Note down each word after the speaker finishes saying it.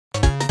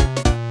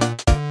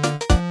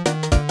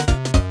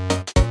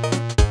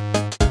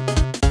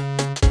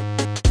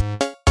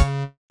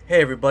Hey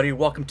everybody,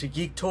 welcome to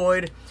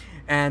Geektoid,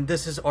 and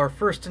this is our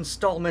first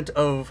installment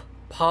of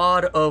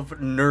Pod of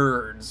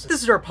Nerds.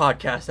 This is our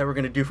podcast that we're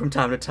going to do from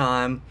time to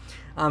time.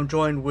 I'm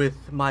joined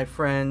with my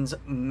friends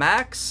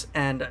Max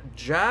and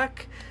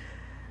Jack.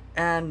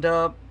 And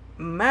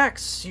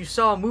Max, you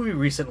saw a movie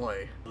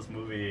recently. This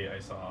movie I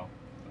saw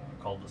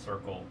called The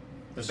Circle.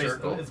 The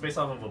Circle? It's based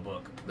off of a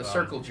book. The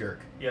Circle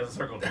Jerk. Yeah, The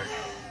Circle Jerk.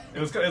 It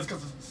was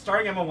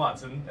starring Emma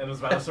Watson, and it was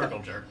about a circle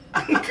jerk.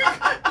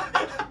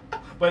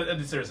 But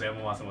seriously,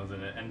 Emma Watson was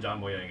in it, and John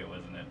Boyega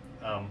was in it.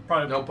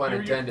 Probably No pun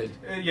intended.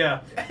 Yeah.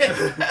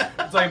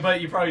 It's like,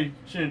 but you probably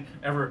shouldn't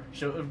ever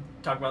show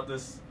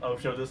this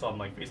on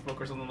like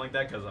Facebook or something like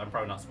that, because I'm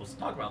probably not supposed to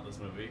talk about this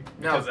movie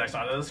because I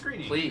saw it at a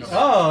screening. Please.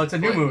 Oh, it's a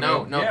new movie.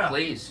 No, Yeah.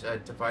 please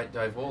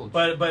divulge.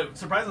 But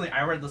surprisingly,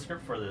 I read the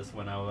script for this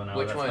when I was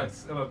Which at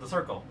one? The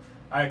Circle.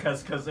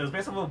 Because it was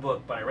based on a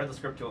book, but I read the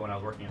script to it when I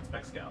was working at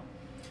Spec Scout.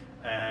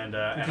 And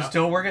You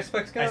still work at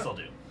Spec Scout? I still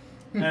do.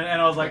 and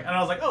I was like,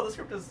 oh, this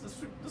script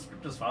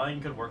is fine.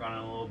 You could work on it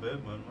a little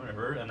bit, but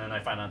whatever. And then I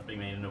found out it's being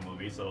made into a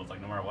movie, so it's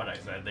like no matter what I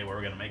said, they were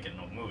gonna make it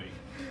into a movie.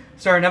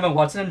 Starring Emma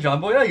Watson and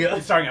John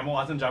Boyega. Starring Emma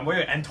Watson, John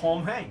Boyega, and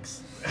Tom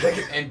Hanks.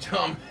 And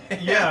Tom.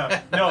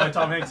 Yeah, no, and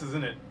Tom Hanks is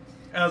in it.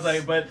 And I was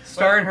like, but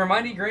Starring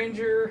Hermione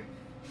Granger,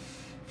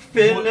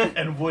 Finn,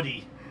 and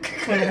Woody.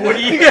 and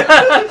Woody.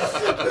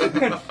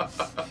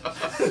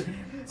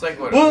 It's like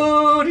what?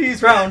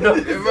 Woody's Roundup.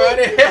 But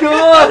anyway,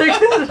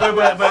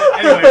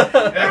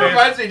 It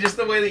reminds me just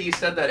the way that you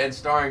said that, and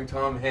starring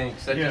Tom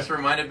Hanks. That just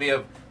reminded me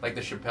of like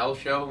the Chappelle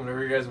Show.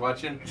 Whenever you guys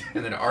watching,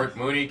 and then Art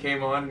Mooney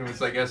came on and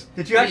was like, "Guess."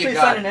 Did you actually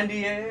sign an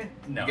NDA?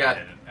 No, got, I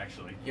didn't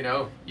actually. You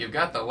know, you've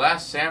got The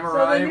Last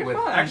Samurai with.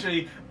 Fine.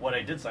 Actually, what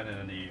I did sign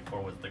an NDA for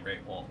was The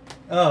Great Wall.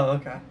 Oh,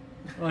 okay.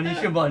 Well,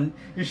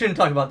 you shouldn't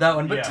talk about that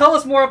one, but Yeah. tell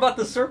us more about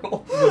The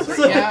Circle.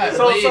 Yeah,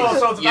 So please,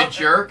 it's you about,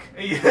 jerk.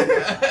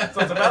 Yeah.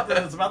 So it's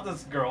about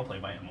this girl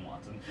played by Emma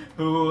Watson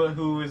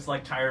who is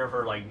like tired of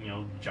her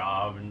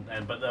job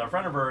but the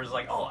friend of her is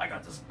like, oh, I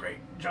got this great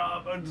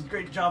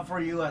job for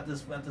you at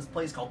this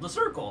place called The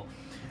Circle.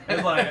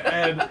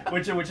 And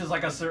which is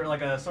like a sort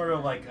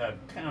of like a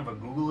kind of a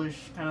Google-ish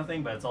kind of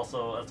thing, but it's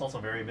also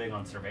very big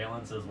on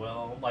surveillance as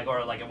well.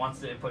 It wants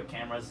to input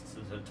cameras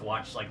to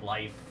watch like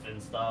life and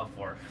stuff,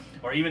 or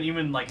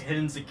even like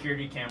hidden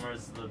security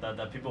cameras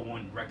that people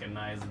wouldn't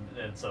recognize,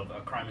 and so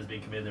a crime is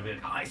being committed, they'll be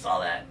like, oh, I saw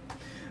that.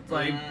 It's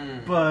like,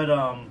 but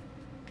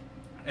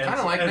kind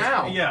of like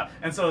now. Yeah,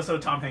 and so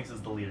Tom Hanks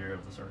is the leader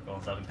of The Circle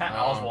and stuff, and Patton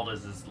Oswalt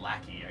is his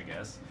lackey, I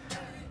guess.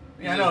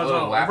 Yeah,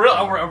 no,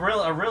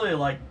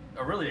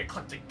 a really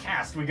eclectic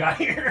cast we got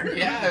here.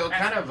 Yeah,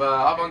 kind of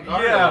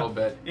avant-garde a little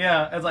bit.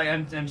 Yeah, it's like,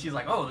 and she's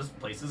like, oh, this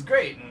place is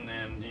great,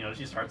 and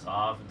she starts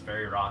off, it's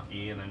very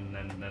rocky, and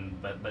then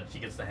but she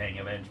gets the hang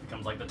of it, and she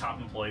becomes like the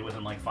top employee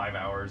within like 5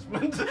 hours.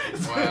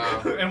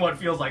 Wow. And what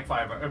feels like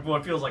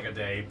a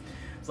day.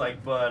 It's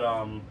like, but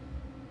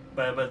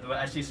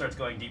as she starts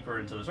going deeper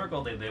into The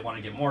Circle, they want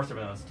to get more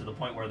surveillance to the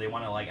point where they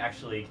want to like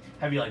actually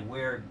have you like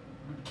wear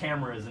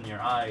cameras in your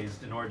eyes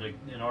in order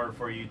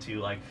for you to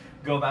like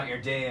go about your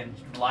day and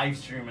live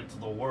stream it to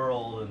the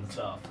world and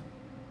stuff,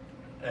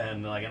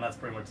 and that's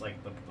pretty much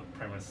like the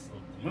premise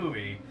of the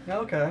movie.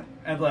 Okay.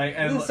 And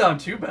it doesn't sound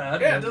too bad.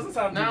 Yeah, it doesn't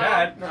sound too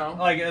bad. No,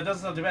 like it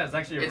doesn't sound too bad. It's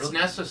actually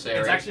necessary.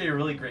 It's actually a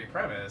really great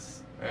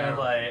premise. Yeah.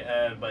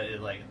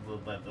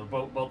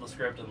 Both the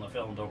script and the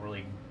film don't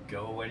really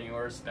go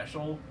anywhere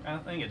special kind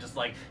of thing. It's just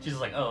like she's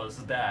just like, oh, this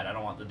is bad, I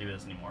don't want to do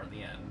this anymore at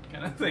the end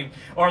kind of thing.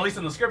 Or at least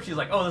in the script she's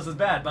like, oh, this is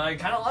bad, but I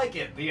kind of like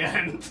it at the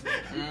end.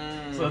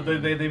 So they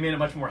made it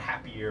much more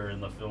happier in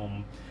the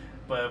film.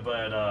 But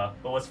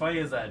what's funny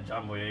is that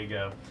John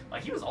Boyega,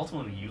 like, he was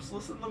ultimately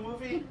useless in the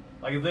movie.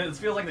 Like, it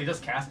feels like they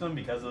just cast him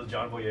because of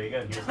John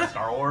Boyega and he was in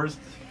Star Wars.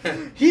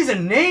 He's a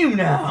name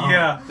now.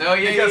 Yeah. No,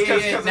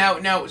 yeah.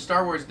 Now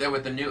Star Wars,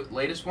 with the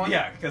latest one.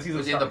 Yeah, because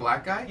was he the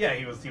black guy? Yeah,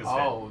 he was.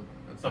 Oh,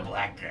 the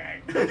black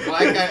guy.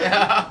 Black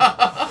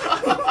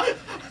guy.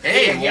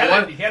 Hey, he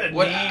had a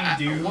name,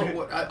 dude.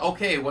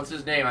 Okay, what's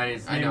his name?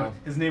 I know.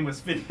 His name was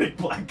Finn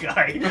Black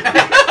Guy.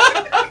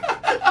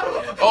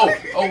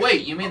 Oh,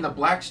 wait, you mean the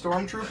black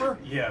stormtrooper?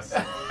 Yes.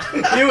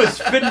 He was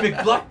Finn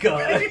McBlack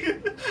Guy.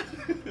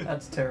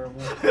 That's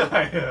terrible.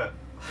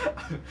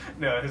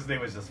 No, his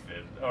name was just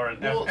Finn. Or I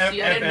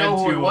didn't know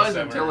who it was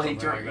until he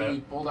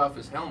pulled off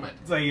his helmet.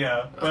 It's like,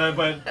 yeah,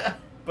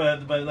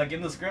 but like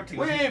in the script,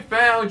 we ain't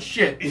found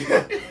shit.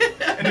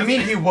 You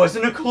mean he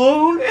wasn't a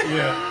clone?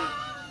 Yeah.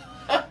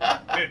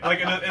 Like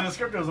in the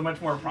script, it was a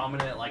much more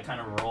prominent like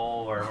kind of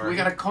role, or we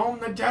gotta comb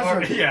the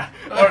desert.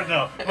 But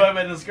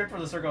in the script for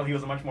The Circle, he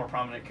was a much more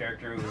prominent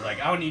character who was like,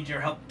 I would need your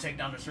help to take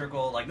down The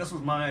Circle. Like, this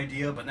was my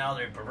idea, but now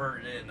they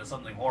perverted it into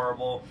something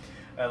horrible.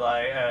 And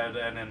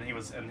then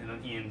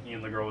he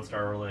and the girl would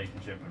start a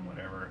relationship and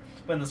whatever.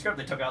 But in the script,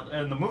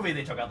 in the movie,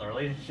 they took out the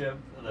relationship.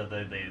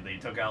 They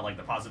took out like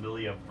the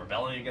possibility of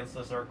rebelling against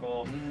The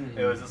Circle.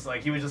 It was just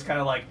like, he was just kind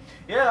of like,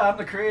 yeah, I'm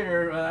the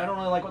creator. I don't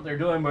really like what they're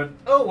doing, but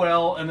oh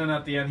well. And then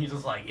at the end, he's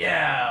just like,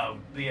 yeah,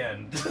 the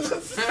end. He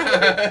just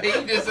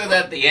said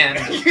at the end.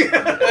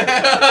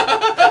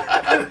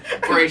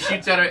 Where he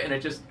shoots at it and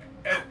it just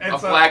a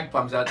flag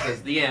comes out that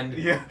says the end.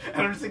 Yeah,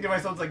 and I'm just thinking to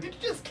myself, it's like, did you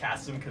just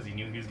cast him because he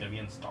knew he was going to be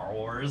in Star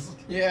Wars?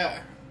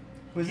 Yeah.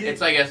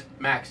 It's like,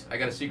 Max, I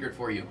got a secret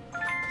for you.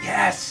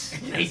 Yes,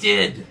 they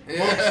did.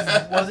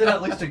 Was it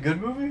at least a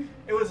good movie?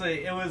 It was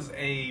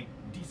a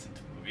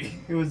decent movie.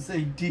 It was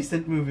a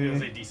decent movie. It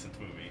was a decent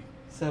movie.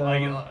 So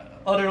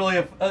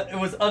it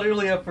was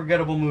utterly a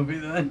forgettable movie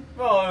then.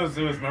 Well,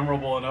 it was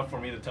memorable enough for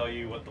me to tell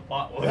you what the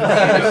plot was.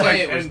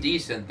 It was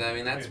decent. I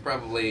mean, it was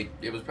probably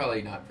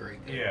not very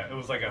good. Yeah, it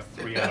was like a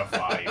 3 out of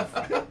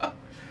 5.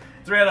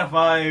 3 out of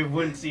 5.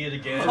 Wouldn't see it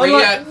again.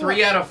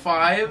 3 out of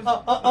 5.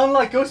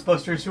 Unlike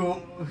Ghostbusters,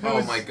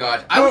 oh my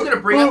god! I was gonna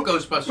bring up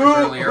Ghostbusters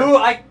earlier.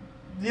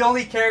 The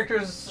only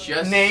characters'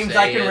 Just names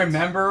I can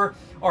remember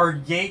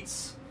are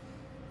Yates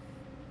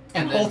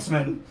and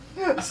Holtzman.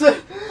 So,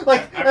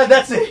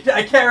 that's it.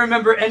 I can't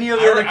remember any of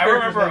the other characters.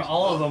 I remember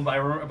all of them, but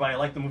I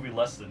like the movie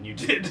less than you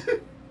did.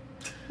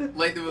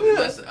 Like the movie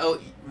less? Oh,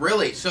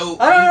 really? So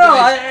I don't know.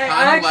 I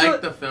kind of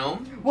like the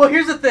film? Well,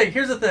 here's the thing.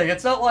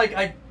 It's not like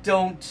I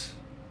don't.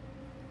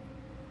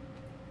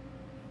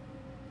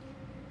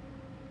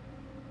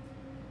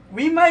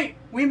 We might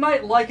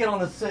like it on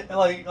the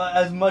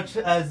as much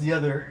as the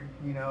other.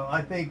 You know,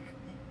 I think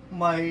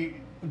my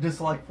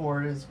dislike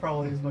for it is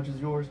probably as much as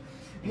yours.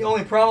 The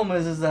only problem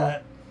is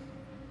that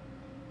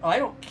I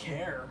don't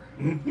care.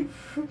 No.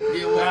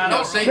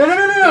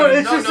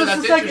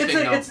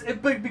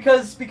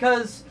 It's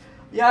because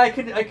yeah, I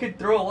could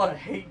throw a lot of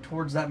hate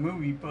towards that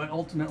movie, but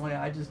ultimately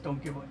I just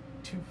don't give a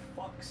two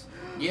fucks.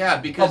 Yeah,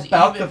 because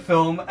about the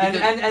film,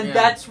 and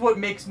that's what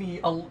makes me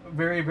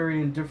very,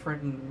 very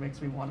indifferent and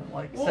makes me want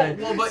to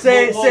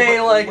say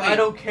I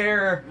don't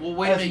care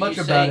as much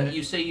about it.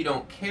 You say you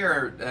don't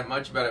care that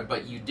much about it,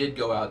 but you did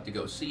go out to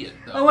go see it,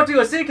 though. I went to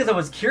go see it because I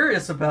was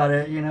curious about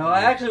it. You know,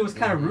 I actually was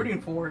kind of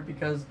rooting for it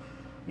because,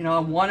 you know, I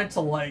wanted to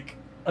like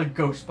a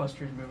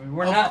Ghostbusters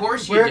movie. Of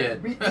course you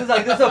did. This is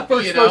the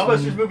first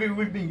Ghostbusters movie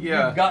we've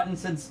gotten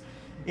since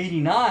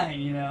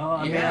 '89. You know,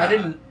 I mean,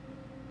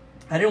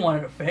 I didn't want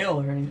it to fail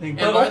or anything.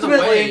 But ultimately,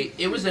 by the way,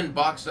 it was in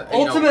box.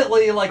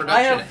 Ultimately, like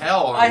production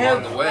hell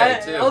along the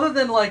way too. Other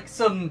than like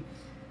some,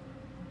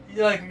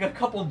 like a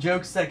couple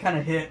jokes that kind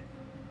of hit.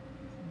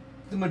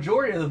 The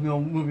majority of the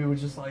movie was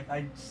just like,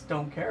 I just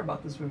don't care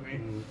about this movie.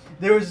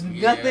 There was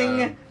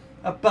nothing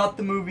about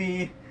the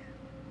movie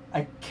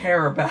I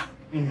care about.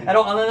 I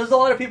don't. And there's a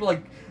lot of people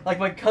like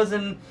my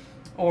cousin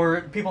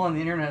or people on the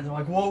internet. They're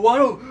like, well, why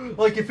don't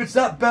if it's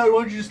that bad,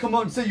 why don't you just come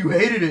out and say you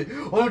hated it?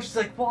 Why don't you just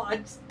like, well, I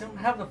just don't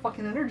have the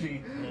fucking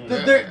energy.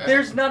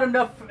 There's not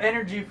enough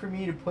energy for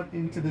me to put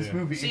into this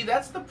movie. See,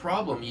 that's the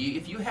problem.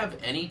 If you have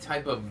any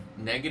type of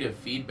negative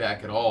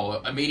feedback at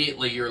all,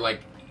 immediately you're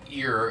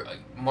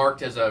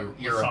marked as a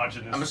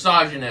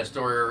misogynist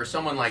or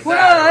someone like that.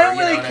 Well, I don't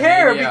really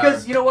care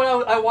because you know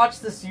what? I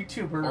watched this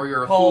YouTuber or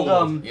you're called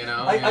a fool, you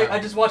know. I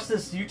just watched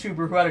this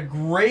YouTuber who had a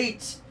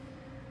great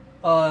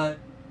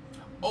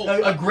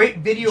a great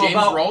video James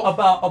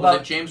about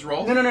was it James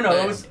Rolfe? No.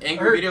 It was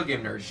Angry Video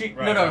Game Nerd.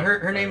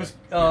 Her name is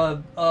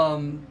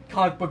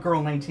Comic Book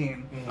Girl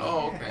 19.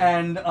 Oh, okay.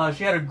 And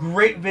she had a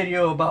great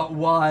video about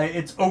why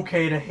it's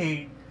okay to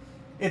hate.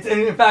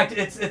 In fact,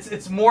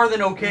 it's more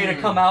than okay to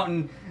come out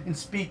and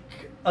speak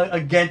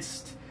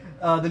against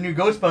the new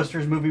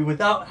Ghostbusters movie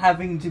without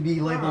having to be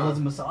labeled as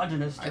a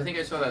misogynist. I think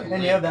I saw that.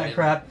 Any of that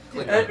crap.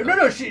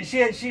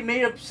 She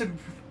made up some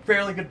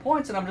fairly good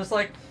points, and I'm just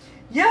like,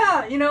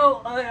 yeah, you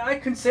know, I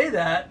could say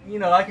that. You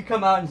know, I could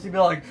come out and be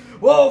like,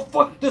 well,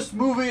 fuck this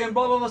movie, and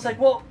blah, blah, blah. It's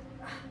like, well,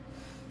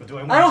 but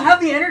I don't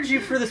have the energy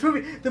for this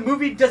movie. The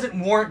movie doesn't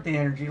warrant the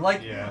energy.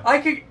 Like,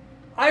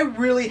 I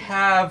really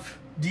have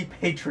deep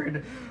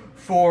hatred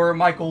for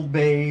Michael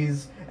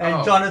Bay's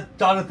and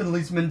Jonathan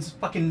Leeseman's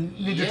fucking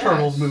Ninja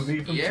Turtles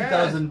movie from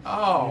 2000.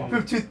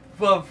 From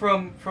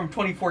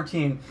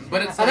 2014.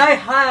 But it's I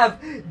have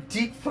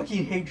deep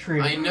fucking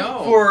hatred. I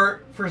know.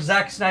 For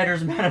Zack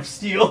Snyder's Man of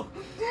Steel.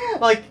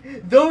 I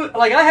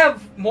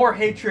have more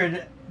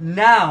hatred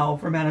now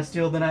for Man of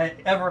Steel than I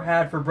ever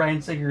had for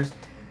Bryan Singer's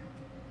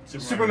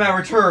Superman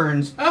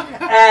Returns.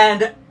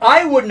 And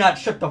I would not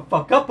shut the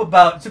fuck up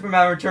about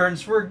Superman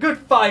Returns for a good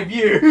 5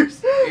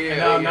 years.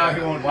 Now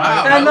he won't.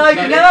 Wow. And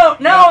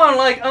now I'm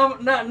like,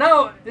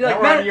 now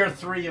we're on year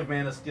 3 of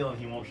Man of Steel, and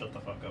he won't shut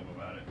the fuck up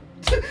about it.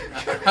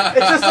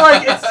 It's just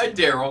like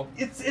Daryl.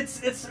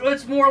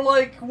 It's more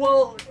like,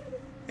 well,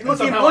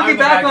 looking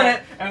back on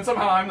it, and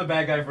somehow I'm the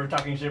bad guy for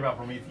talking shit about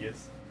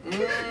Prometheus.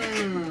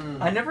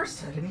 I never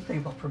said anything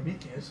about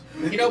Prometheus.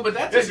 You know, but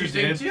that's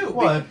interesting too.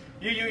 What?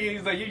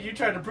 You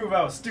tried to prove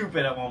I was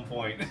stupid at one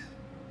point.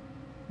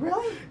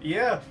 Really?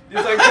 Yeah.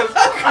 It's like,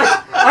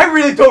 I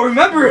really don't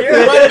remember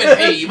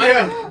it. You might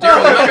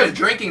have been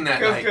drinking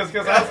that night.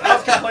 Because I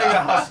was complaining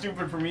about how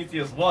stupid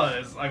Prometheus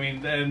was. I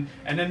mean, and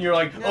then you're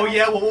like, oh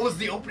yeah, well, what was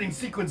the opening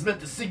sequence meant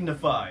to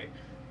signify?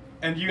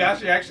 And you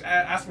actually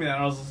asked me that,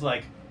 and I was just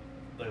like,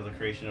 the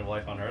creation of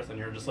life on Earth, and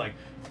you're just like,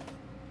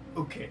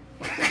 Okay.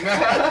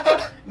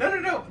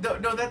 No,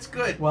 that's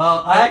good.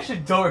 Well, I actually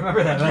don't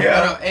remember that.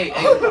 Yeah. Hey,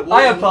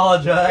 I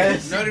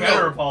apologize. No,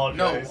 better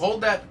apologize. No,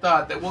 hold that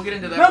thought. That we'll get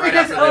into that. No, right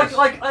because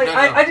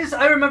after this.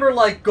 I remember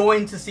like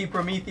going to see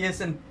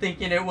Prometheus and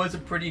thinking it was a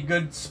pretty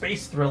good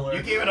space thriller.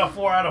 You gave it a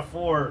 4 out of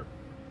 4.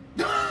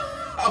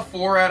 A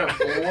 4 out of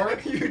 4?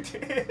 You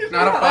did.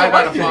 Not a 5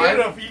 out of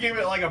 5? You gave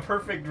it like a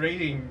perfect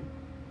rating.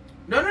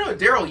 No,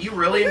 Daryl, you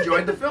really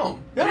enjoyed the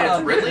film. Yeah.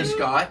 It's Ridley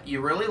Scott.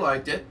 You really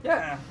liked it.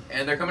 Yeah.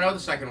 And they're coming out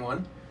with the second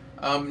one.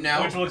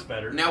 Now, which looks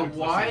better. Now,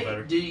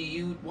 why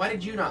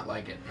did you not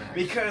like it, Max?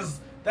 Because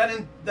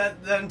that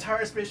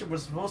entire spaceship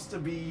was supposed to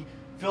be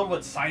filled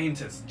with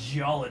scientists,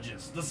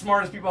 geologists, the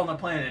smartest people on the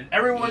planet. And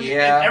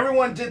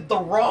everyone did the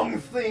wrong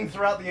thing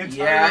throughout the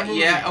entire movie.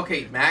 Yeah,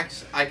 okay,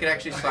 Max, I could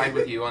actually side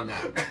with you on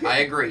that. I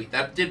agree.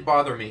 That did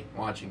bother me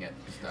watching it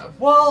and stuff.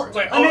 Well,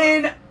 I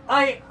mean,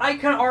 I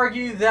can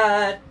argue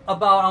that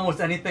about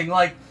almost anything.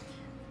 Like,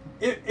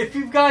 if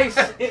you guys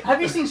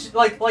have you seen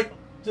like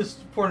just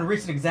for a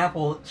recent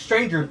example,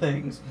 Stranger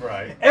Things?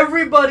 Right.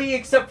 Everybody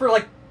except for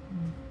like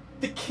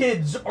the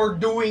kids are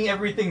doing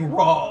everything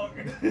wrong,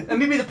 and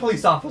maybe the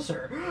police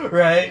officer,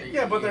 right?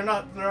 Yeah, but they're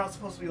not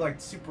supposed to be like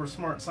super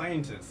smart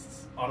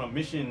scientists on a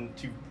mission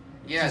to.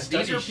 Yes,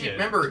 these are shit.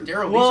 Remember,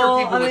 Daryl. These are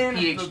people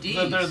with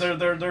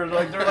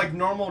PhDs. They're like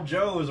normal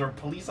Joes or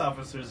police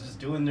officers just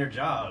doing their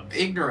jobs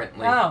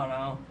ignorantly. I don't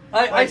know.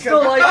 I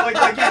still like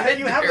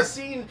you have a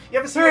scene. You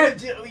have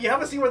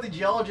a scene where the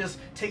geologist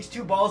takes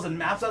 2 balls and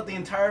maps out the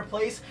entire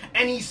place,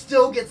 and he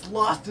still gets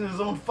lost in his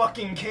own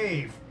fucking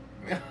cave.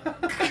 You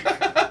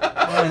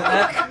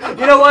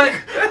know what?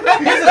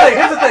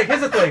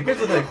 Here's the thing.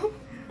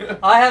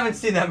 I haven't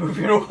seen that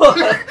movie in a while.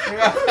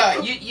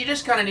 You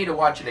just kind of need to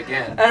watch it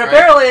again. And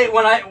apparently,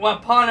 when I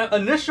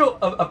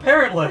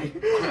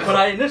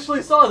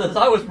initially saw this,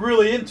 I was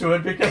really into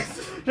it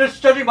because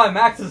just judging by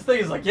Max's thing,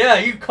 is like, yeah,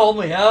 you called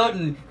me out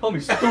and called me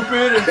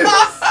stupid, and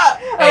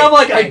I'm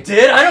like, I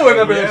did. I don't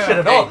remember that shit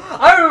at all.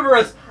 I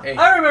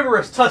remember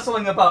us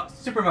tussling about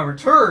Superman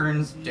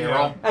Returns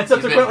and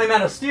subsequently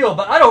Man of Steel,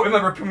 but I don't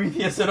remember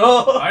Prometheus at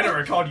all. I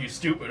never called you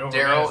stupid over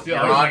Man of Steel.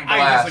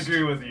 I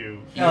disagree with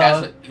you. He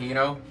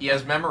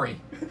has memory,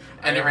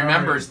 and he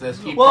remembers this.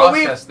 He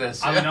processed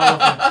this. We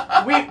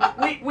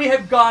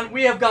have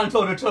gone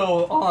toe to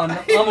toe on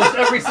almost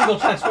every single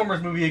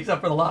Transformers movie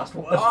except for the last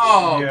one.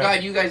 Oh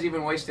God, you guys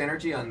even waste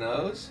energy on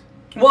those?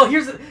 Well,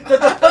 here's the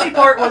funny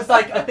part was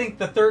like I think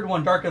the third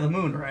one, Dark of the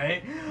Moon,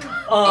 right?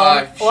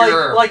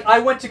 Sure. Like I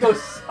went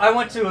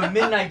to a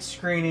midnight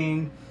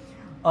screening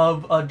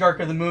of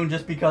Dark of the Moon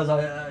just because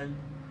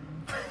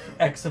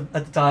X at the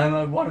time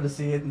I wanted to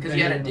see it because he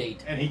had a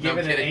date and he gave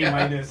it an A-.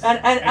 And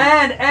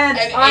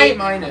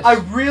A-. I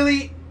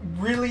really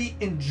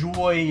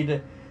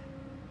enjoyed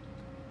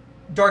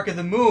Dark of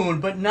the Moon,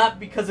 but not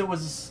because it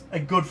was a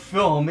good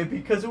film,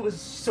 because it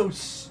was so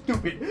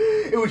stupid.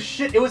 It was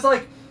shit. It was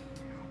like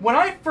when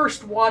I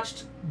first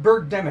watched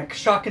Birdemic,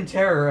 Shock and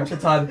Terror at the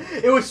time,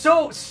 it was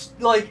so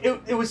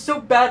it was so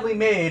badly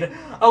made.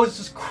 I was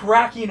just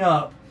cracking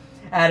up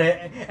at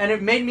it, and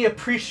it made me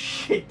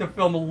appreciate the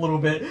film a little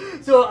bit.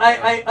 So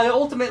I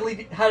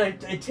ultimately had a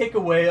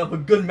takeaway of a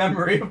good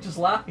memory of just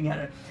laughing at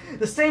it.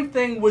 The same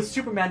thing with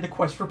Superman: The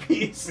Quest for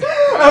Peace.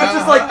 I was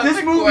just like,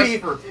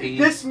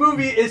 this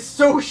movie is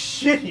so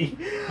shitty.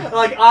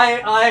 Like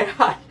I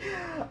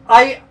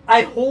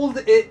hold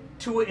it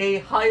to a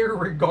higher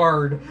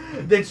regard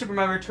than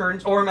Superman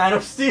Returns or Man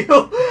of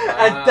Steel,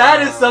 and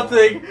that is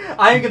something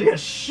I'm gonna get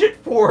shit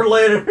for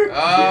later.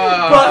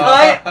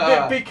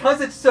 But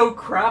because it's so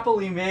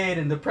crappily made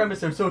and the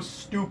premise is so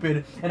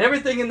stupid and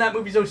everything in that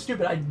movie is so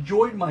stupid, I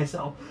enjoyed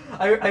myself.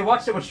 I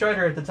watched it with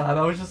Strider at the time.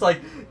 I was just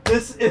like,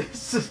 this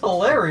is just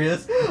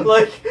hilarious.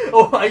 Like,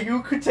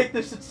 you could take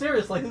this shit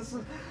seriously. This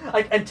is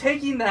like, and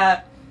taking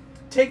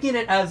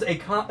it as a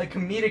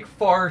comedic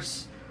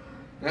farce.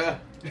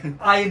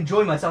 I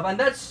enjoy myself,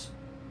 and I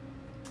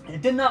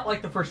did not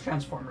like the first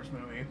Transformers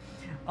movie.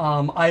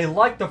 I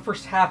liked the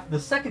first half of the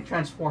second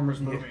Transformers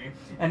movie,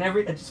 and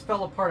it just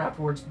fell apart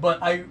afterwards.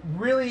 But I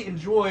really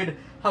enjoyed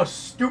how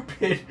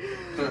stupid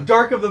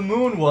Dark of the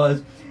Moon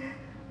was.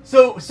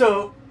 So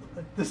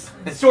this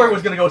story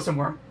was going to go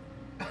somewhere.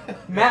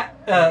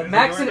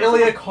 Max and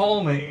Ilya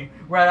call me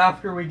right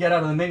after we get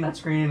out of the midnight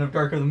screening of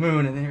Dark of the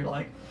Moon, and they're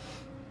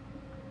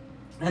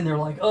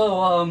like,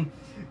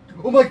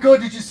 oh my God,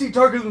 did you see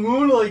Dark of the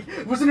Moon? Like,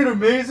 wasn't it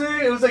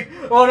amazing? It was like,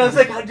 and I was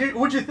like,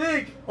 what'd you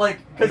think? Like,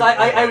 because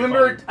I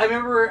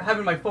remember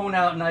having my phone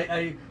out and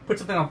I put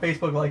something on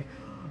Facebook like,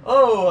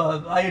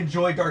 I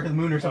enjoyed Dark of the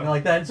Moon or something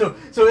like that. And so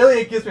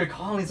Ilya gives me a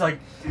call and he's like,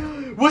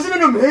 wasn't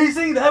it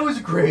amazing? That was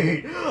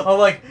great. I'm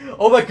like,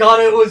 oh my God,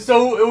 it was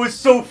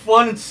so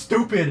fun and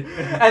stupid.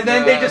 And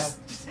then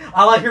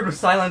all I heard was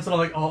silence, and I'm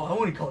like, I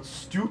wouldn't call it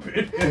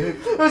stupid. I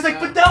was like,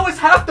 but that was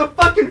half the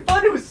fucking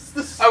fun. It was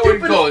the stupidest I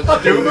wouldn't call it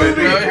stupid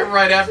movie.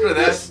 Right after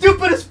that. The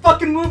stupidest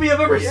fucking movie I've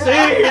ever seen.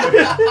 But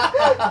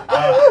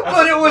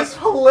it was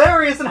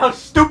hilarious in how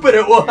stupid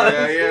it was.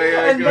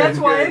 And that's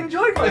why I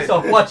enjoyed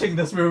myself watching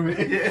this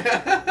movie.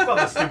 It's not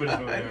the stupidest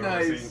movie I've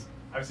ever seen.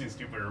 I've seen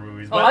stupider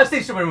movies. Oh, I've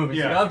seen stupider movies.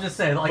 Yeah, I'm just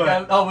saying. Like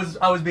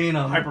I was being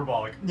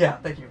hyperbolic. Yeah,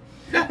 thank you.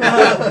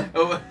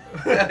 No,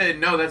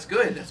 that's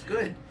good. That's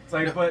good. It's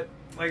like, but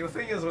like the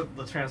thing is with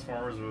the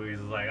Transformers movies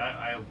is like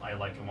I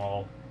like them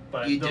all.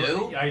 But you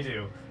do? I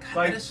do. God,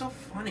 like, that is so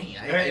funny.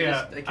 I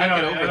can't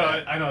get over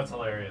that. I know it's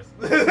hilarious.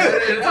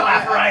 It's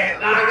laugh riot.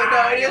 No,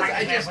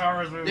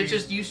 it's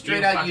just you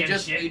straight out.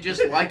 You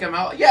just like them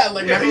out. Yeah,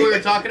 like remember we were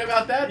talking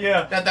about that.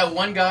 Yeah. That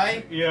one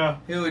guy. Yeah.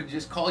 Who would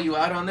just call you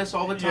out on this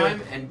all the time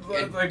and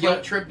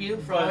guilt trip you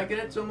for liking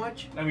it so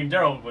much. I mean,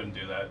 Daryl wouldn't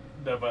do that.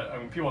 No, but I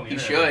mean, people on the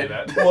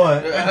internet do that.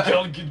 What?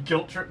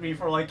 Guilt trip me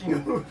for liking a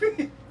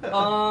movie.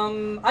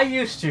 I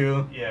used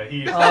to. Yeah,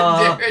 he.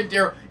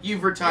 Daryl,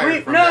 you've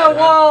retired from that.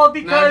 Well,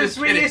 because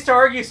we used to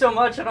argue so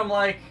much, and I'm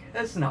like,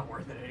 it's not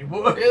worth it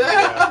anymore.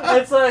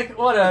 It's like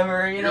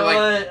whatever, you know like,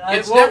 what?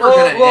 It's never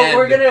gonna end.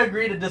 We're gonna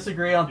agree to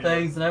disagree on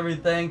things and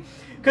everything.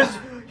 Because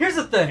here's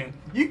the thing: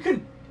 you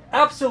can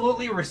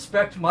absolutely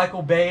respect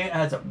Michael Bay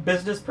as a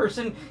business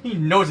person. He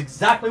knows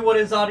exactly what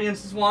his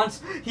audience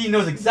wants. He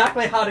knows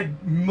exactly how to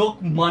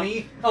milk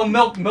money.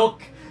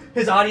 Milk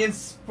his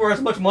audience for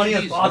as much money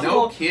as possible.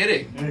 No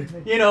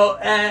kidding. You know,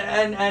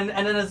 and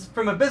then as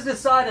from a business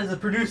side, as a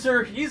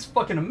producer, he's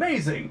fucking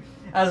amazing.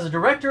 As a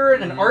director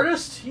and an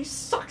artist, he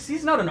sucks.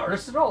 He's not an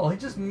artist at all. He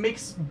just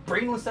makes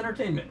brainless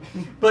entertainment.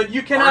 But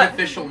you cannot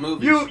artificial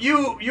movies.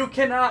 You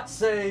cannot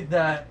say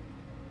that.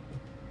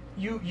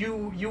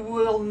 You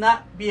will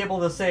not be able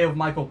to say of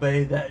Michael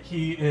Bay that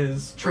he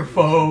is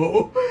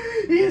Truffaut.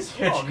 He is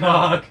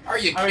Hitchcock. Are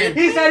you kidding?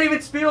 He's not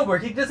even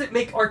Spielberg. He doesn't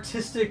make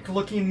artistic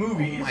looking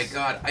movies. Oh my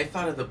god! I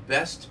thought of the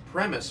best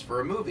premise for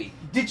a movie.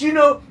 Did you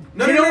know?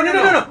 No.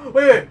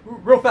 Wait,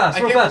 real fast.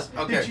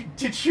 Okay.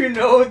 Did you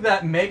know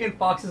that Megan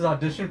Fox's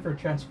audition for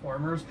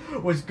Transformers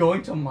was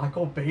going to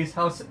Michael Bay's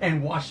house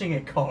and washing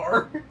a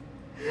car?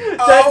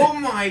 Oh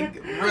my!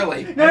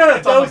 Really? No.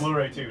 It's on the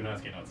Blu-ray too. No,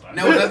 it's getting outside.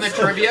 No, isn't that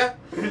trivia?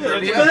 No,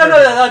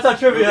 that's not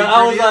trivia.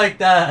 I was like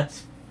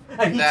that,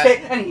 and he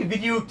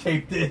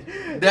videotaped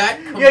it. That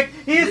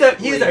he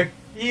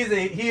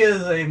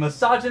is a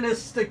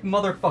misogynistic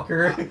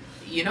motherfucker.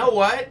 You know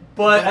what?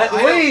 But at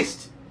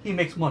least he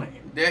makes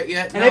money. And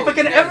if it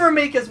can ever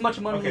make as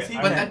much money as he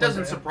can. But that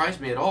doesn't surprise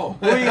me at all.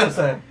 What are you gonna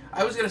say?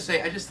 I was gonna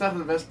say I just thought of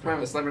the best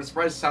premise. I'm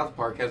surprised South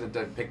Park hasn't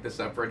picked this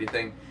up or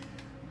anything.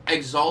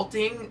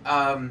 Exalting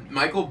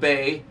Michael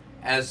Bay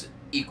as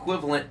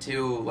equivalent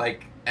to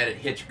like Ed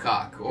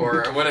Hitchcock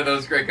or one of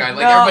those great guys,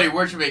 like everybody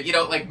worshiping, you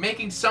know, like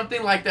making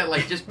something like that,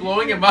 like just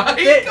blowing him up.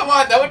 Come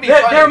on, that would be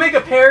funny. They'll make a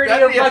parody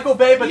of Michael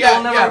Bay, but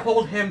they'll never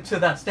hold him to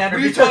that standard.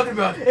 What are you talking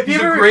about? If He's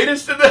the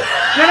greatest in the... No.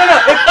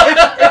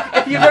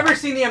 If you've ever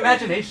seen the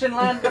Imagination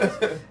Land,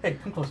 hey,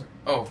 come closer.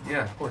 Oh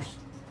yeah, of course.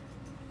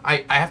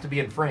 I have to be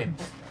in frame.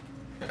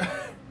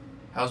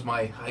 How's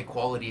my high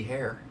quality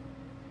hair?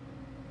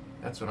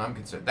 That's what I'm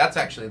concerned. That's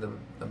actually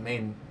the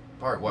main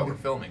part while we're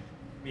filming.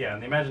 Yeah,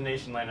 in the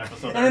Imagination Land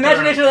episode. In the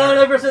Imagination Land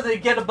episode, they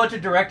get a bunch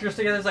of directors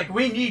together. It's like,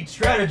 we need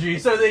strategy.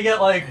 So they get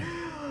like,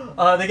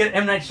 they get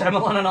M. Night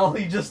Shyamalan, and all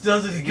he just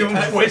does is give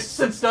him twists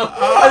and stuff.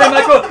 And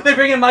then they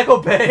bring in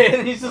Michael Bay,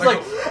 and he's just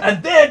like,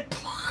 and then,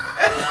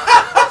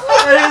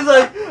 and he's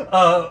like,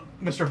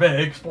 Mr.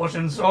 Bay,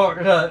 explosions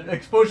aren't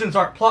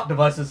plot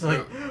devices.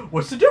 Like,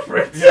 what's the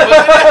difference? We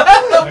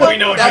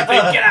know what you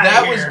think. Get out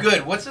that of here. was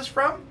good. What's this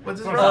from?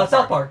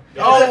 South Park.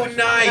 Oh,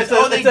 nice.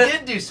 They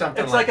did do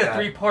something. It's like a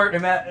three-part.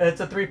 It's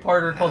a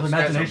three-parter called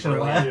Imagination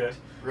Land. Yeah.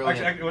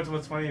 Actually,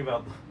 what's funny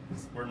about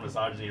this word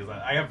misogyny is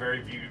that I have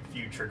very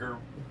few trigger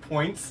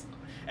points,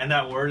 and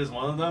that word is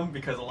one of them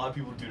because a lot of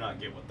people do not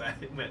get what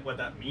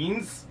that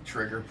means.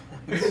 Trigger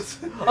points.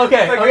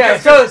 Okay.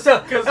 So all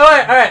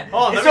right.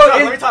 Hold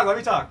on, let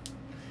me talk.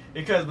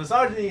 Because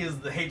misogyny is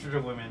the hatred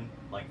of women.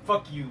 Like,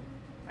 fuck you,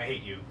 I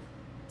hate you.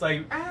 It's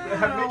like,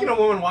 making a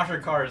woman wash her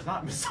car is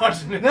not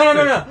misogynistic. No.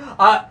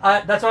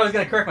 That's why I was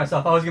going to correct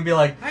myself. I was going to be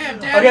like,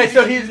 okay,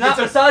 so he's not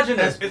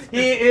misogynist.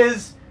 He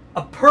is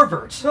a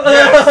pervert.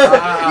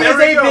 Yes.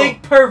 He is a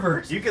big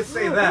pervert. You could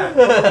say that.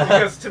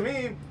 Because to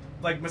me,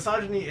 like,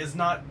 misogyny is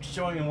not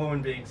showing a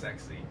woman being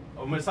sexy.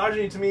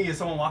 Misogyny to me is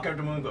someone walking up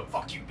to a woman and go,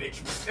 fuck you,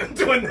 bitch. I'm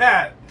doing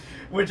that.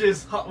 Which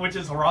is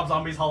Rob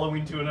Zombie's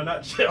Halloween 2 in a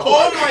nutshell.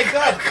 Oh my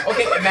god!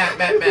 Okay, Matt.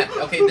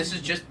 Okay, this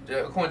is just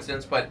a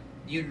coincidence, but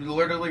you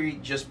literally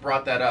just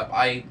brought that up.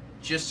 I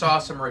just saw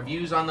some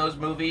reviews on those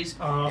movies,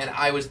 and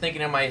I was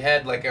thinking in my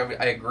head, like,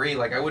 I agree.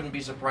 Like, I wouldn't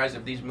be surprised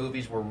if these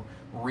movies were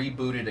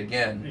rebooted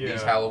again,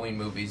 these Halloween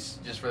movies,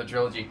 just for the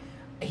trilogy.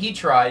 He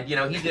tried, he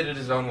did it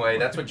his own way.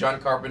 That's what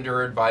John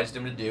Carpenter advised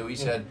him to do. He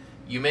said,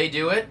 you may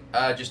do it,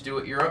 just do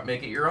it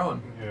make it your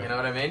own. Yeah. You know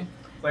what I mean?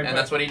 And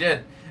that's what he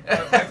did. I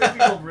think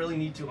people really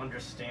need to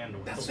understand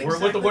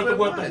what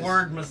the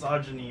word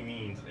misogyny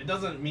means. It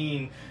doesn't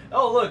mean,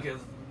 oh look,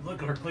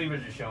 look, her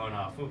cleavage is showing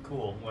off. Oh,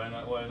 cool. Why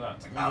not? Why not?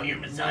 It's like, oh, you're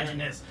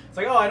misogynist. It's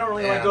like, oh, I don't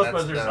really like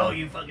Ghostbusters. Oh,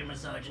 you fucking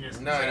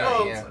misogynist. No, it's like, no,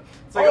 oh, yeah.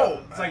 It's like,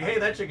 it's like, hey,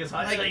 that chick is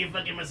hot. Like, oh, you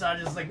fucking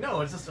misogynist. It's like,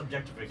 no, it's just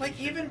objectification. Like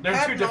even They're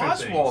Patton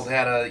Oswalt things.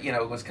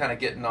 had was kind of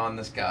getting on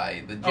this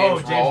guy, the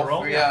James Rolfe.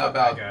 Rolfe? Yeah,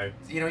 about guy.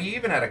 You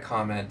even had a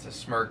comment, a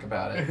smirk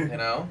about it.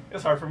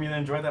 It's hard for me to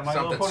enjoy that My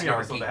Little Pony snarky.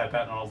 episode that had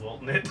Patton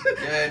Oswalt in it.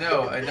 Yeah,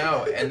 I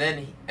know. And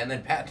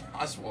then Patton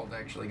Oswalt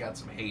actually got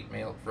some hate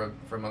mail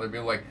from other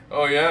people, like,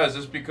 oh yeah, is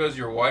this because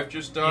your wife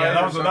just died? Yeah,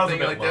 that was or a something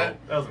bit like low.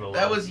 that. That was a bit low.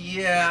 That was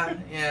yeah.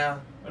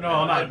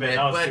 No, not a bit.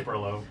 That was super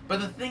low. But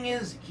the thing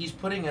is, he's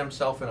putting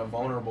himself in a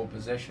vulnerable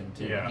position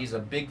too. Yeah. He's a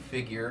big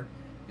figure.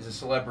 He's a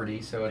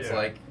celebrity, so it's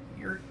like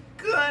you're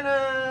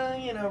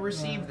gonna,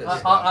 receive this.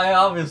 I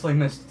obviously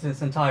missed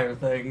this entire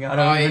thing. I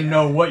don't even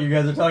know what you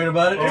guys are talking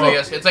about.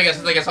 It's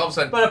like all of a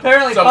sudden. But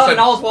apparently, Patton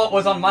Oswalt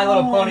was on My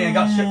Little Pony and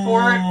got shit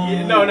for it.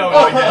 Yeah, no.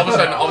 All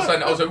of a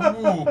sudden,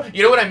 ooh.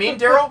 You know what I mean,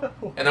 Daryl?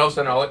 And all of a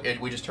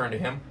sudden, we just turned to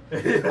him.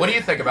 What do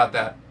you think about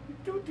that?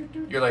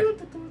 You're like,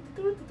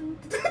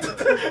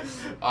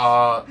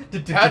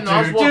 Patton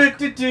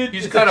Oswalt,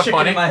 he's kind of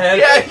funny. In my head.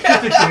 Yeah.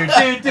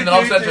 And then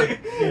all of a sudden,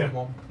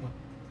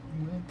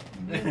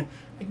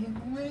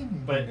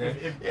 But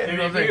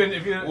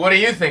if you, what do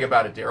you think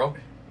about it, Daryl?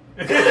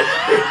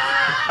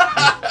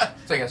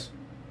 So yes.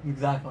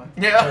 Exactly.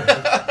 Yeah.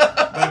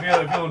 But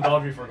if you'll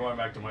indulge me for going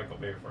back to Michael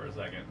Bay for a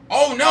second.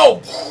 Oh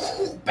no!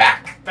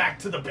 Back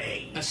to the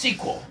Bay. The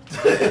sequel.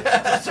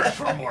 Search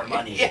for more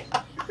money. Yeah.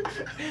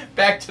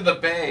 Back to the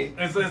Bay.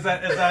 Is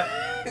that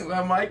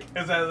Mike?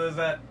 Is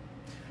that?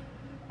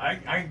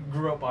 I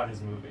grew up on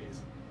his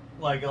movies.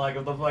 Like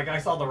I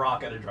saw The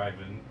Rock at a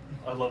drive-in.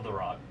 I love The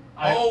Rock.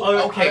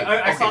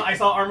 I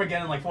saw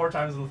Armageddon like 4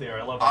 times in the theater.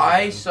 I love.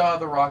 I saw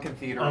The Rock in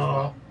theater as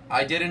well.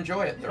 I did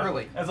enjoy it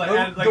thoroughly.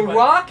 The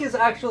Rock is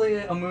actually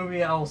a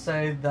movie I will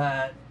say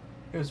that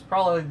it was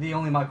probably the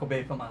only Michael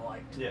Bay film I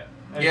liked. Yeah.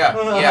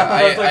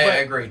 I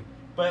agree.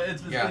 But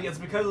it's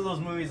because of those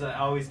movies that I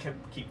always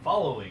keep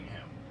following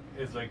him.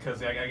 It's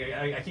because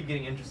I keep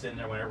getting interested in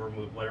whatever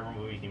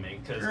movie he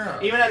makes.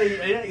 Because even at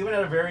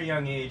a very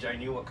young age, I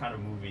knew what kind of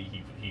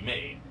movie he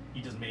made.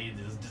 He just made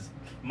this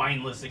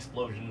mindless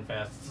explosion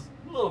fest.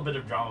 A little bit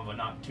of drama, but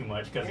not too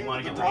much because you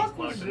want to get to the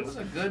explosions. It was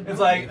a good movie. It's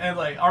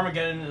like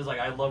Armageddon is like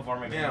I love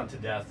Armageddon to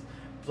death,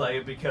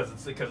 like because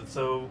it's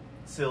so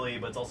silly,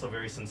 but it's also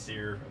very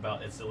sincere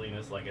about its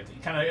silliness. Like it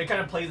kind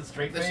of plays it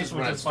straight face. This is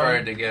which when is it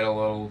started fun. to get a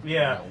little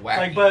wacky.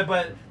 Like,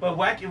 but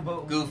wacky,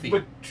 but goofy.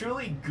 But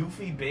truly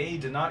goofy Bay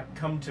did not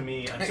come to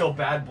me until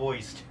Bad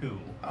Boys 2.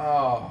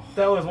 Oh,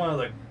 that was one of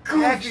the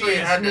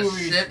goofiest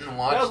movies. Sit and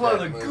watch that was one of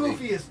the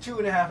movie. goofiest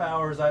 2.5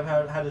 hours I've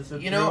had to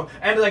sit through.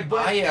 And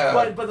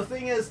but the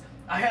thing is,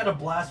 I had a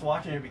blast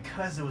watching it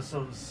because it was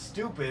so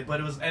stupid, but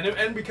it was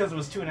and because it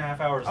was 2.5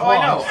 hours long.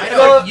 I know.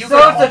 So it's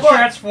the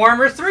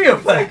Transformers 3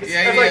 effect.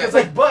 It's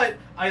like, but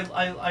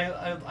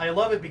I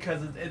love it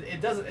because it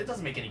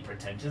doesn't make any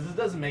pretensions.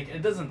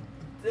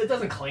 It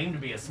doesn't claim to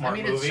be a smart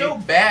movie. It's so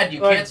bad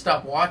you can't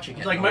stop watching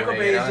it. Like Michael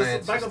Bay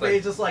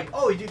is just like,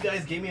 oh, you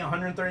guys gave me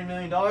 $130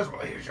 million. Well,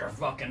 here's your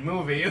fucking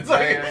movie. It's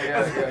like,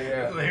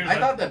 I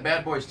thought that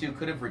Bad Boys 2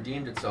 could have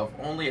redeemed itself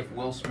only if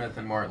Will Smith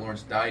and Martin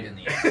Lawrence died in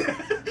the end.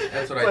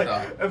 That's what I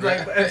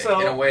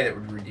thought. In a way that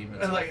would redeem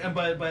itself.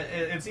 But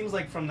it seems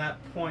like from that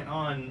point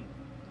on,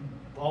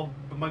 all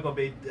Michael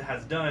Bay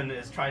has done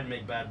is try to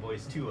make Bad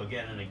Boys 2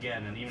 again and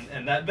again,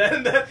 and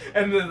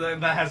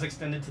that has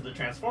extended to the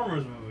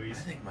Transformers movies.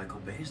 I think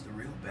Michael Bay's the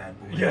real bad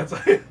boy. Yeah, it's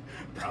like,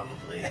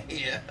 probably.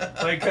 Yeah.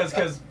 Like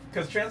because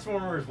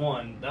Transformers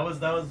 1 that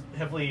was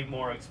heavily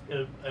more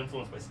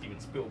influenced by Steven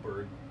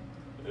Spielberg,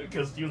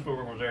 because Steven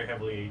Spielberg was very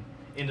heavily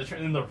in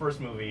the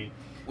first movie.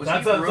 Was he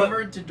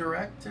rumored to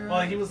direct?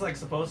 Well, he was like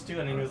supposed to,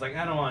 and he was like,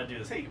 I don't want to do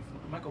this. Hey,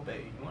 Michael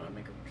Bay, you want to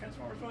make a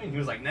Transformers movie? And he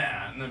was like,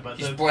 nah. And then,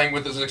 he's playing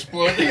with his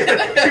explosion.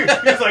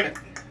 He's like,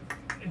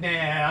 nah,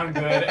 I'm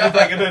good.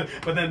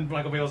 But then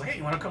Michael Bay was like, hey,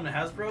 you want to come to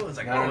Hasbro? It's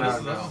like,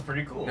 this is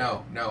pretty cool.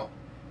 No.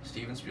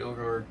 Steven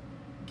Spielberg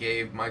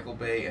gave Michael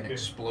Bay an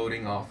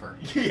exploding offer.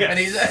 Yes. And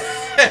he's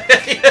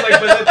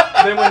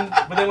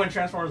but then when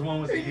Transformers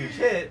 1 was a huge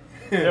hit,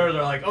 they're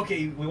like,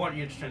 okay, we want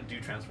you to do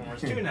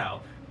Transformers 2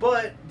 now.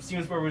 But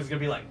Steven Spielberg was going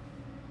to be like,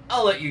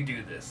 I'll let you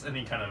do this. And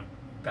he kind of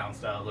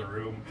bounced out of the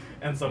room.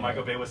 And so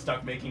Michael Bay was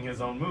stuck making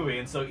his own movie.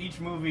 And so each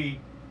movie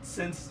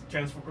since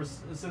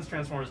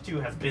Transformers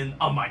 2 has been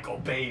a Michael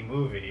Bay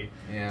movie.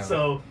 Yeah.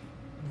 So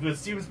with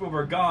Steven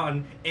Spielberg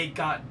gone, it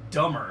got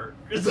dumber.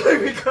 It's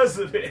like because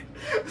of it.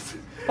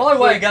 Probably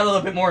why it got a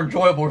little bit more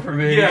enjoyable for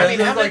me. Yeah, I mean,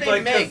 how many they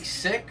make?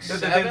 6,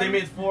 7? They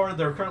made 4.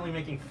 They're currently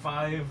making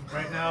 5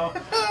 right now.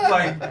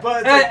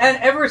 And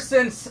ever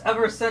since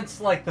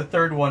like the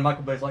third one,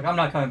 Michael Bay's like, I'm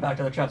not coming back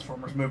to the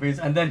Transformers movies,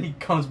 and then he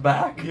comes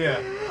back.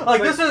 Yeah.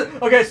 This is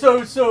okay.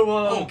 So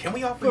can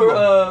we offer you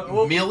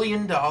 $1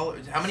 million?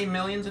 How many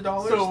millions of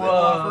dollars? So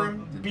offer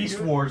him? Beast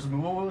Wars.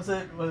 What was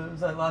it? What was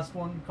that last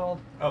one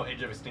called? Oh,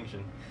 Age of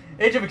Extinction.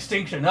 Age of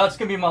Extinction. That's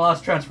gonna be my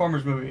last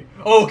Transformers movie.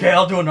 Okay,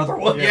 I'll do another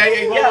one.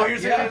 Well,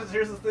 here's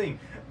the thing.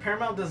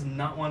 Paramount does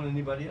not want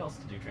anybody else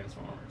to do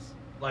Transformers.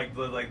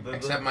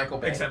 Except Michael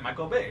Bay. Except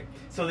Michael Bay.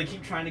 So they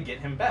keep trying to get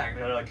him back.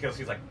 They're like, because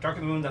he's like, Dark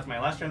of the Moon, that's my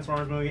last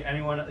Transformers movie.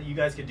 Anyone, you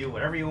guys could do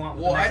whatever you want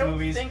with the next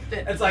movies. Think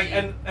that it's like,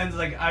 and it's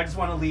like, I just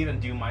want to leave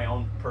and do my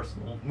own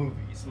personal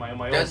movies, my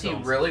own Does films.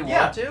 he really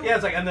want to? Yeah,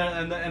 it's like,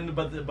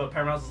 but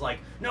Paramount is like,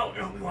 no,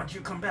 we want you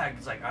to come back.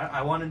 It's like,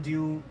 I want to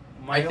do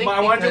I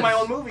want to do my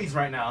own movies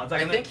right now. It's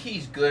like, I think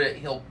he's good at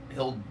he'll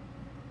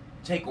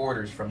take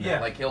orders from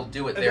them. Like he'll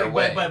do it their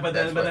way. But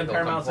then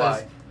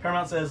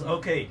Paramount says,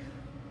 okay,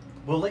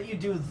 we'll let you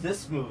do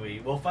this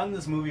movie. We'll fund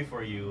this movie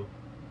for you.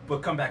 We'll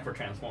come back for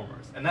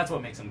Transformers, and that's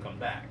what makes him come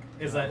back.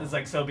 Is that it's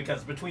like so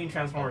because between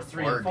Transformers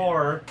 3 and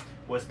 4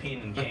 was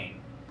Pain and Gain.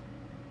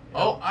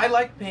 Oh, I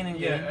like Pain and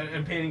Gain. Yeah,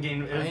 and Pain and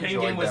Gain. Pain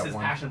and Gain was his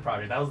passion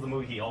project. That was the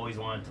movie he always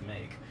wanted to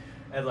make,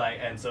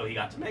 and so he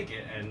got to make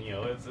it. And you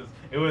know,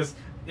 it was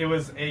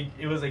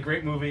a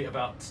great movie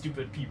about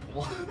stupid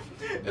people.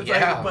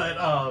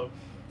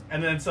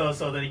 And then so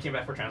then he came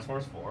back for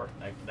Transformers 4.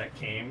 That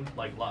came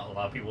like a lot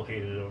of people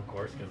hated it, of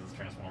course, because it's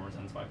Transformers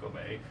and it's Michael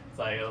Bay. It's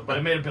like, but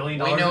it made $1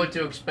 billion. We know what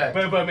to expect.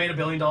 But it made $1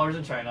 billion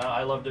in China.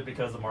 I loved it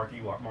because of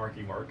Marky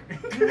Mark.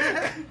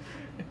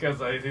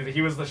 Because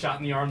he was the shot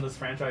in the arm this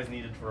franchise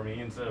needed for me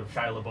instead of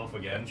Shia LaBeouf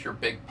again. Your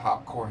big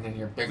popcorn and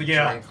your big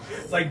drink.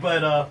 It's like,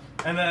 but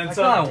and then I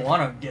kind of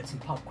want to get some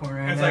popcorn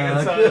right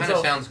now. It kind of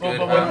sounds good.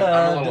 I'm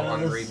a little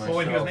hungry myself. But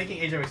when he was making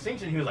Age of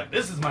Extinction, he was like,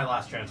 "This is my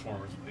last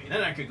Transformers movie.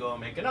 Then I could go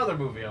and make another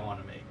movie I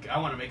want to make. I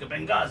want to make a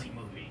Benghazi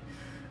movie."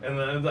 And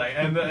then like,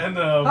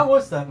 how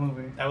was that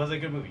movie? That was a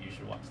good movie. You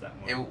should watch that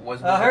movie. It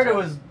was. I heard it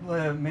was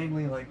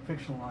mainly like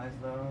fictionalized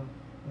though.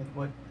 Like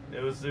what?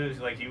 It was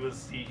like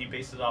he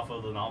based it off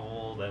of the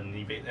novel, then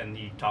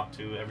he talked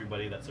to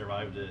everybody that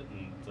survived it,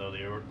 and so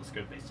they wrote the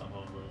script based off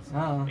of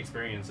those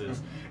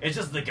experiences. It's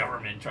just the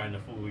government trying to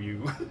fool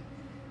you.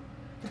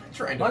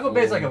 Michael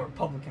Bay's like a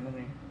Republican, isn't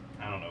he?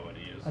 I don't know what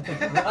he is.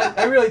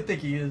 I really think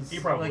he is. He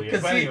probably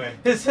is. But anyway,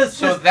 that's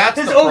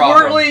the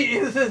overtly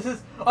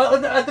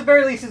at the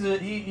very least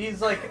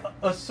he's like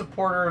a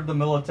supporter of the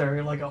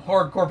military, like a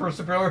hardcore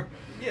supporter.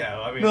 Yeah,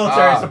 I mean,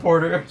 military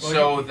supporter.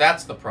 So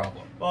that's the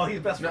problem. Well,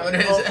 he's best friend. No,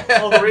 it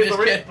is.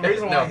 The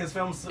reason why his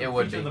films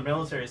feature the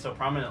military so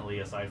prominently,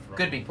 aside from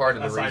could be part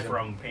of the aside reason.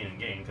 from Pain and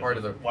Gain. Part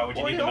of the why would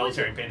you need the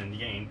military in Pain and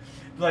Gain?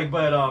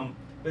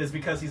 It's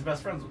because he's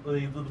best friends.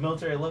 The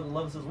military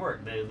loves his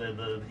work.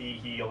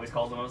 He always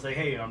calls them up and say,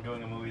 "Hey, I'm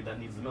doing a movie that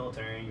needs the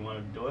military. You want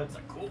to do it?" It's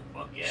like, cool,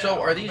 fuck yeah. So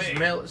are these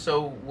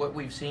so what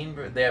we've seen?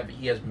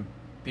 He has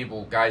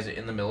guys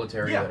in the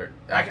military that are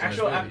acting in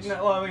his movies.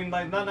 I mean,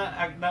 like,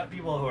 not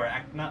people who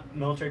are not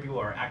military people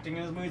who are acting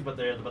in his movies, but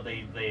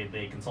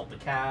they consult the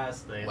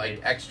cast.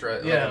 Extra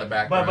in the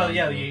background. But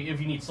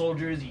if you need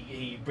soldiers,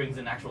 he brings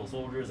in actual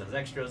soldiers as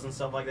extras and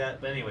stuff like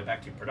that. But anyway,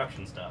 back to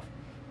production stuff.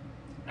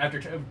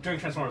 During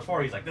Transformers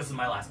 4, he's like, "This is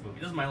my last movie.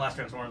 This is my last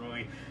Transformers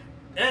movie.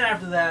 And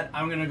after that,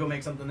 I'm gonna go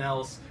make something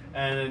else,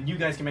 and you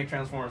guys can make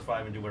Transformers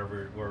 5 and do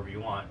whatever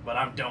you want. But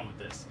I'm done with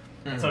this."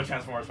 And so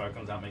Transformers 5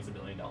 comes out, makes $1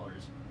 billion,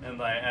 and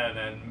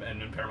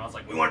then Paramount's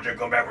like, "We want you to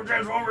come back for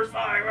Transformers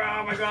 5.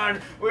 Oh my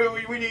God,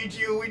 we need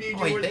you. We need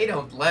you." They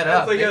don't let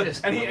up. Like,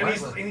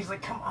 he's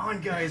like, "Come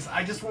on, guys.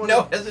 I just want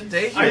no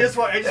hesitation. He's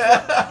like,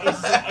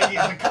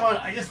 "Come on.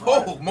 I just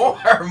want more.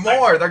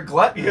 They're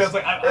gluttons." He was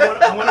like,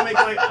 I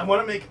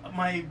want to make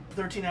my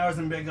 13 Hours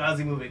in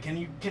Benghazi movie. Can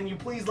you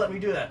please let me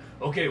do that?"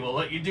 "Okay, we'll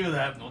let you do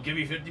that. We'll give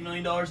you $50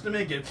 million to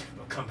make it.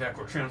 We'll come back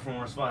for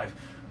Transformers 5.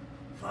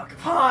 Fuck,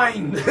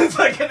 fine." It's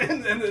like,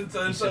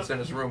 he sits in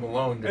his room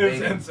alone.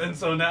 And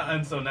so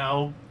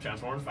now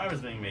Transformers 5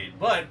 is being made,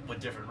 but with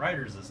different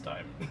writers this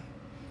time,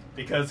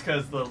 because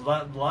the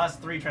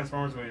last 3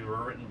 Transformers movies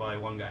were written by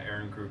one guy,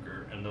 Aaron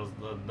Kruger, and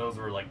those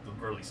were like the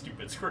really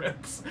stupid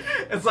scripts.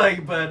 It's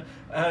like, but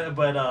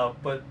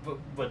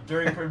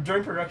during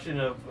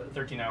production of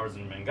 13 Hours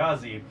in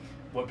Benghazi,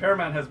 what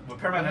Paramount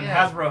and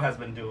Hasbro has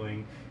been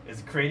doing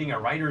is creating a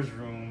writer's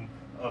room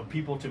of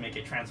people to make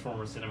a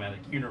Transformers cinematic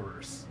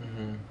universe,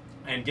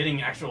 and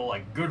getting actual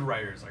good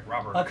writers like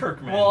Robert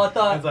Kirkman. Well, I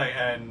thought it's like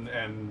and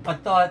I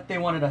thought they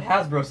wanted a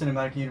Hasbro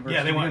cinematic universe.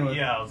 Yeah, they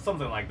want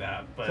something like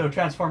that. But so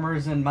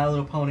Transformers and My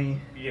Little Pony.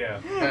 Yeah,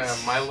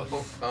 My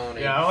Little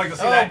Pony. Yeah, I like to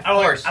see that.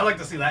 I like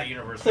to see that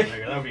universe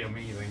bigger. That would be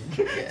amazing.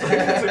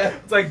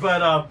 It's like,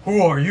 but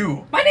who are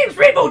you? My name's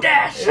Rainbow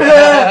Dash.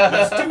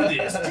 Let's do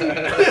this.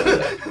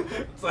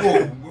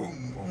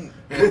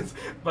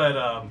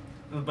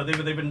 But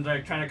they've been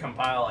trying to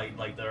compile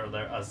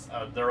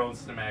their own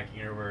cinematic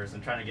universe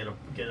and trying to get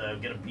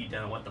a beat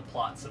down on what the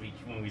plots of each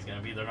movie is going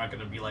to be. They're not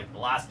going to be like the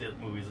last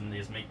movies and they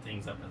just make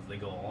things up as they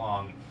go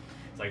along.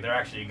 It's like they're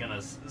actually going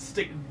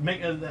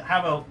to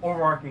have an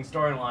overarching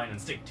storyline and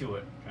stick to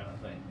it, kind of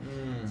thing.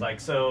 It's like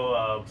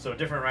so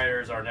different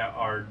writers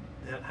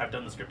have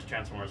done the script to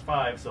Transformers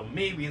 5, so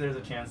maybe there's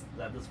a chance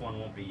that this one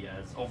won't be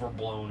as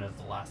overblown as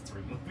the last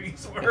 3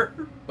 movies were.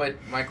 But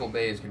Michael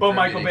Bay is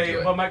contributing to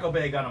it. But Michael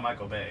Bay got a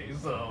Michael Bay,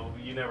 so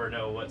you never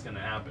know what's going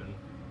to happen.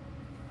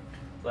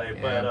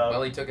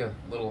 Well, he took a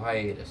little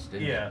hiatus,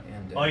 didn't he? Yeah.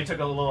 And, he took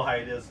a little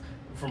hiatus.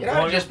 It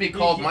ought to just be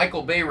called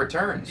Michael Bay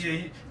Returns.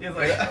 He's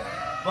like,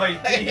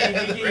 Like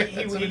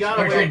he got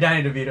Or away.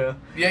 Danny DeVito.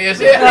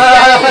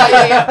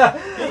 Yeah.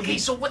 Okay,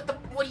 so what do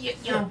you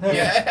know?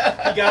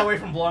 Yeah. He got away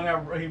from blowing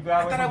up. He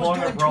got away I thought I from was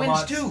blowing doing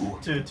up twins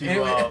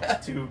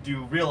robots too. to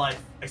do real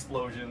life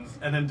explosions,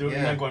 and then and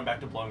then going back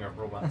to blowing up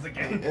robots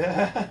again.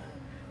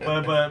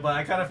 But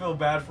I kind of feel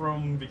bad for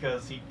him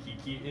because he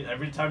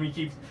every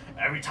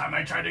time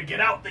I try to get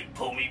out, they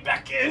pull me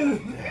back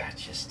in. Yeah,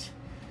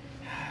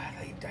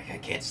 I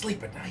can't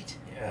sleep at night.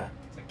 Yeah.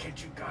 It's like,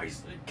 can't you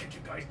guys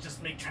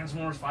just make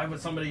Transformers 5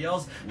 with somebody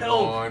else?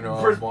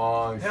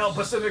 Hell,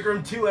 Pacific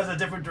Rim 2 has a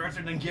different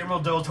director than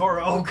Guillermo del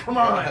Toro. Oh, come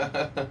on.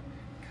 God,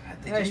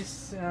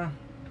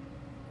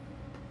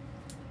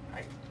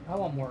 I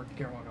want more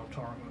Guillermo del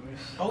Toro movies.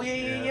 Oh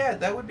yeah,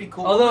 that would be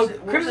cool. Although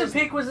Crimson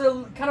Peak was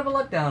kind of a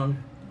letdown.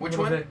 Which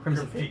one?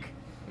 Crimson Peak.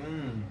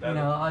 That,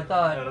 I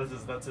thought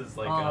that's his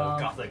like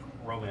gothic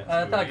romance.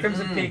 I thought movie.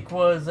 Crimson Peak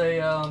was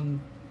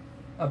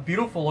a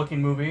beautiful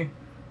looking movie.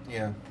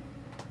 Yeah.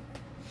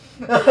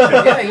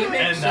 Yeah, he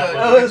makes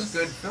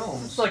good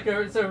films. It's like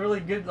it's a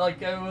really good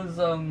it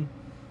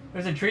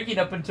was intriguing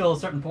up until a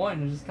certain point,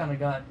 and it just kind of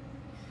got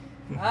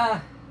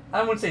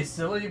I wouldn't say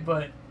silly,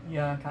 but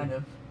yeah, kind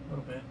of a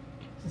little bit.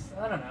 Just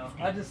I don't know.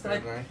 I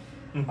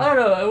don't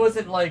know. It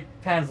wasn't like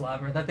Pan's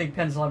Labyrinth. I think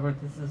Pan's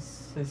Labyrinth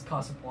is his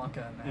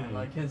Casablanca, man.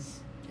 Like his.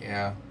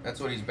 Yeah,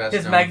 that's what he's best.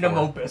 His known magnum for.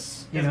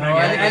 opus, you His know.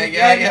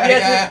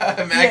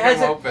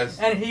 Magnum opus.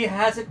 And he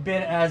hasn't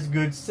been as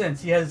good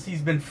since.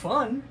 He's been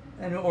fun,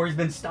 or he's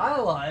been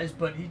stylized,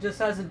 but he just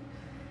hasn't.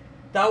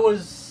 That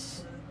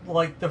was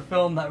like the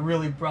film that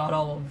really brought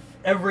all of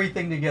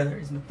everything together.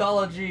 His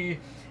mythology,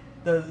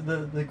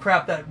 the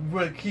crap that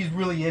he's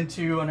really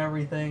into, and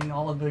everything.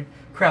 All of the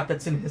crap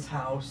that's in his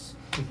house.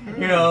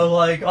 You know,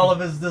 like all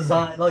of his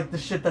design, like the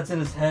shit that's in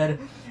his head,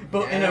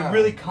 but in a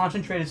really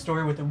concentrated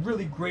story with a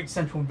really great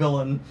central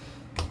villain.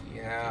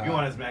 Yeah. If you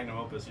want his magnum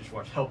opus, you should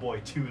watch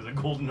Hellboy 2: The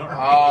Golden Army.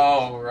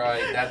 Oh,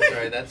 right. That's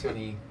right. That's when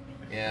he...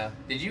 Yeah.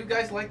 Did you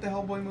guys like the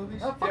Hellboy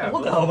movies? I fucking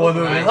love the Hellboy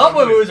movies.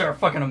 Hellboy movies are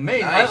fucking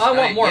amazing. Nice, I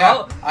want more.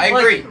 yeah, I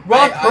agree.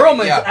 Ron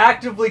Perlman's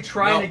actively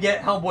trying to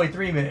get Hellboy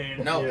 3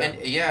 made. No, and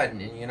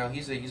you know,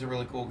 he's a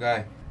really cool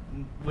guy.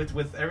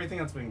 With everything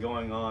that's been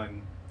going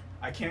on,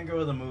 I can't go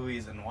to the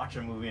movies and watch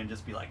a movie and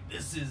just be like,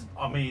 this is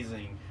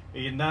amazing.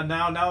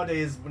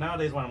 Nowadays when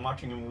I'm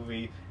watching a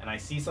movie and I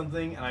see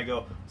something and I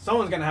go,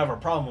 someone's gonna have a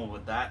problem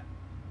with that.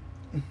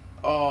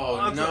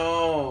 Oh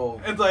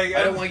no! It's like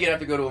I don't want you to have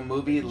to go to a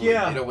movie, you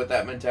know, with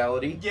that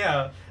mentality.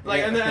 Yeah,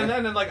 like and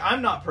then like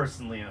I'm not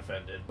personally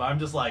offended, but I'm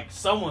just like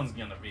someone's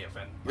gonna be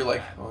offended. You're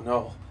like, oh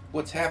no,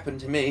 what's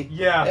happened to me?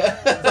 Yeah,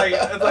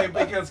 it's like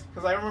because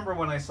I remember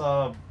when I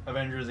saw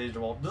Avengers: Age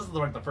of Ultron. This is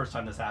like the first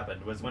time this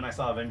happened was when I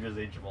saw Avengers: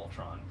 Age of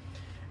Ultron.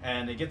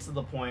 And it gets to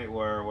the point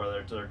where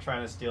they're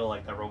trying to steal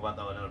like that robot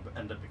that would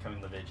end up becoming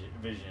the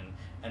Vision,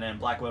 and then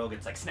Black Widow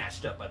gets like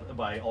snatched up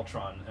by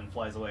Ultron and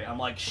flies away. I'm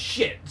like,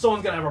 shit,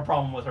 someone's gonna have a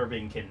problem with her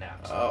being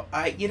kidnapped. Oh,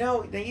 you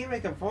know, you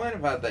make a point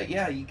about that.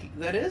 Yeah,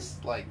 that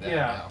is like that.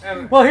 Yeah.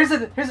 Now. Well,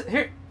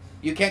 here.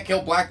 You can't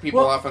kill black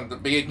people off in the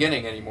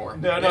beginning anymore.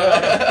 No.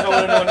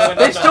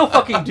 They still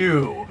fucking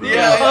do.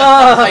 Yeah,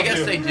 I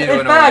guess they do.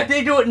 In fact,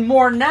 they do it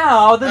more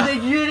now than they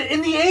did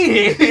in the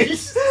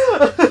 80s.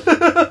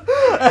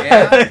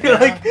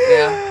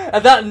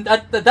 And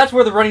that's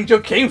where the running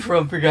joke came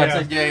from, for God's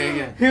sake.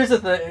 Yeah. Here's the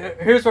thing.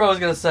 Here's what I was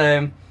gonna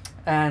say,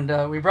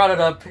 and we brought it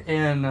up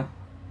in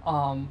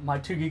my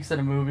Two Geeks in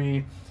a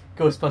Movie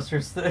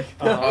Ghostbusters thing.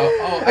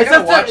 I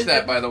gotta watch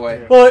that, by the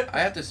way. Well, I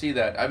have to see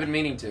that. I've been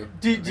meaning to.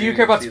 Do you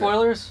care about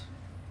spoilers?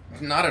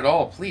 Not at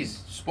all.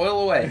 Please,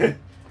 spoil away.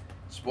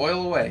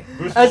 Spoil away.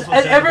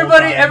 And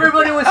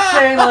everybody was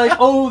saying like,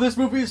 "Oh, this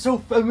movie is so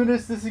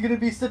feminist. This is gonna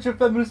be such a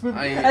feminist movie."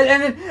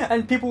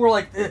 And people were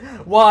like,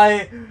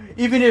 "Why?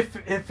 Even if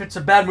it's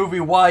a bad movie,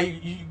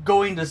 why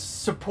going to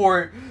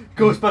support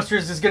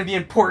Ghostbusters is gonna be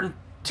important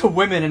to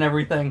women and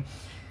everything?"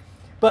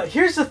 But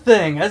here's the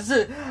thing: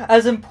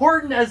 as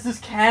important as this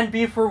can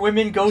be for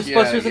women,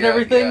 Ghostbusters and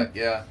everything,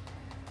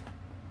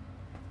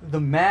 the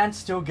man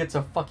still gets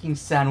a fucking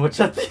sandwich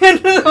at the end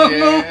of the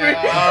movie.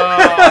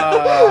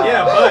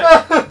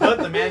 But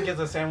the man gets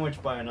a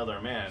sandwich by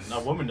another man. A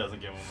woman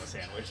doesn't give him a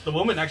sandwich. The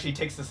woman actually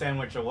takes the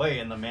sandwich away,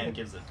 and the man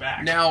gives it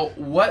back. Now,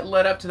 what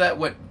led up to that?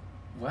 What?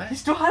 He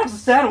still has a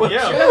sandwich.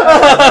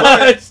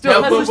 Yeah.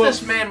 Who's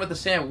this man with the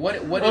sandwich?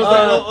 What is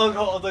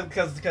that?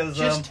 Because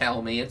just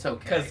tell me. It's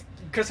okay. Because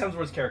Chris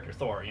Hemsworth's character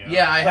Thor, you know.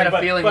 Yeah, I had a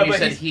feeling when you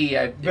said he.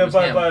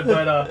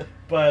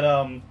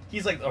 But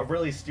he's like a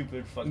really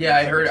stupid fucking. Yeah,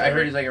 I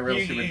heard he's like a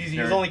real stupid.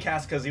 He was only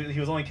cast because he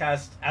was only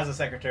cast as a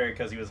secretary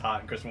because he was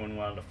hot and Kristen Wiig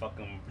wanted to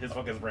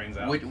fuck his brains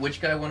out.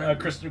 Which guy wanted?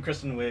 Kristen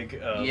Wiig,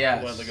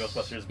 yes. one of the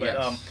Ghostbusters. But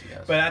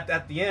yes. but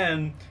at the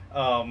end,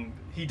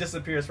 he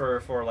disappears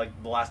for like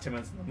the last 2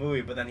 minutes of the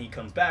movie. But then he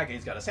comes back and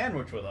he's got a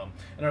sandwich with him,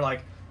 and they're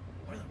like,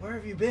 where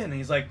have you been? And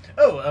he's like,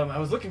 I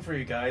was looking for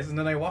you guys, and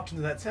then I walked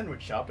into that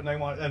sandwich shop, and I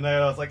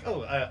was like,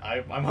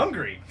 I'm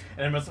hungry.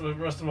 And then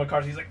Mr.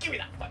 McCarthy's like, give me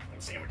that fucking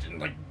sandwich, and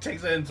like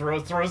takes it and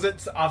throws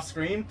it off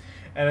screen,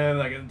 and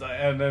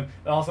then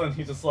all of a sudden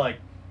he's just like,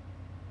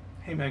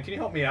 hey man, can you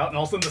help me out? And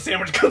all of a sudden the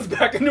sandwich comes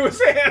back into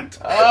his hand.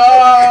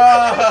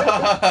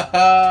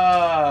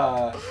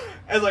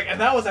 And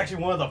that was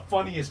actually one of the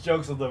funniest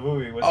jokes of the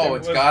movie.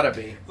 It's gotta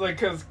be. Like,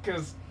 cause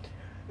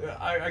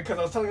I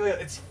was telling you,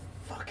 it's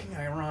fucking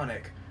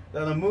ironic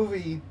that a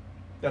movie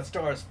that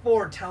stars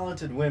 4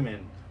 talented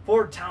women,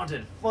 4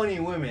 talented, funny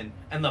women,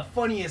 and the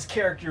funniest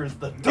character is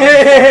the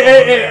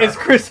it's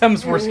Chris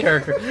Hemsworth's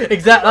character.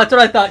 Exactly. That's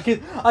what I thought.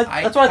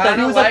 That's what I thought.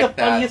 He was like the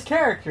funniest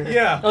character.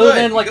 Yeah. Other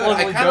than like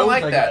I kind of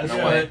like that. In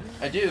a way.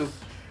 I do.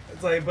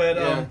 It's like,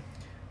 but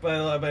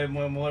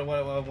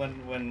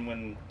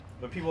when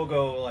people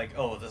go like,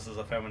 "Oh, this is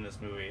a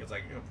feminist movie," it's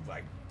like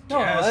no,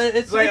 yes.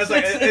 it's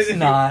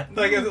not.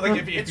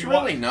 If you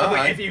really not.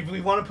 Like, if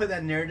we want to put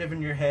that narrative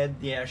in your head,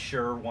 yeah,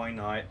 sure, why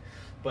not?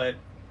 But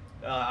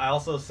I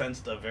also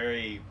sensed a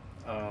very,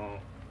 I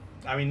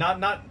mean,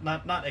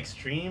 not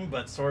extreme,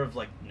 but sort of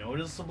like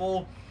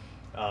noticeable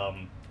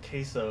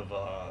case of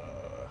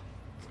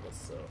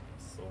what's the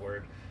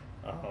word?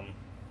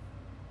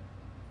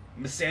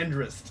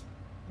 Misandry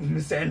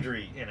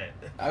in it.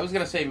 I was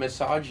gonna say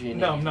misogyny.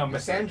 No,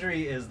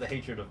 misandry is the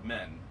hatred of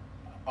men.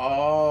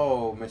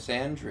 Oh,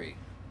 misandry.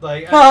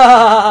 Like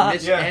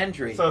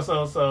misandry. Yeah.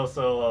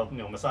 So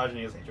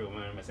misogyny is hatred of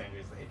women,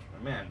 misandry is the hatred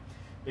of men,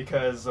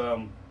 because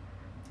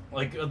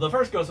like the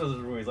first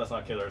Ghostbusters movies, let's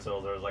not kid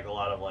ourselves. There was like a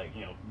lot of like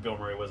Bill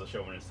Murray was a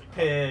chauvinistic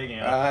pig,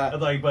 Dan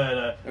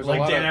Aykroyd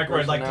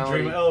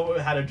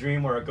had a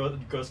dream where a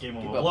ghost gave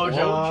him a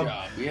blowjob.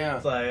 Yeah.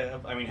 It's like,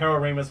 I mean,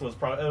 Harold Ramis was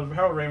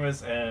Harold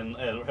Ramis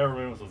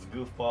was a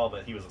goofball,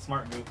 but he was a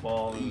smart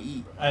goofball.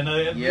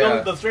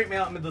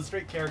 The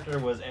straight character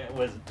was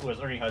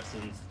Ernie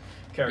Hudson's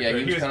character. Yeah,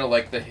 he was kind of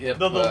like the hip,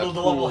 the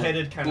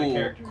level-headed kind of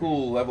character.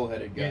 Cool,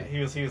 level-headed guy. He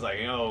was like,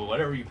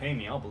 whatever you pay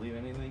me, I'll believe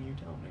anything you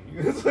tell me.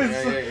 Then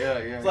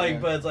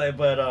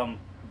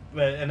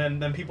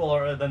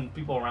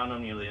people around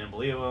him, they didn't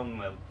believe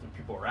him.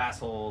 People were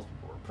assholes.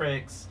 People were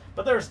pricks.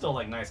 But there were still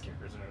like nice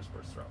characters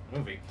interspersed throughout the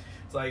movie.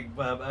 It's like,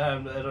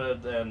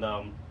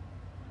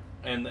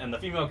 and the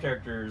female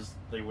characters,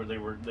 they're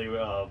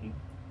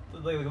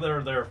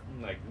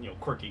like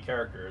quirky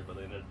characters, but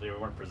they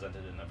weren't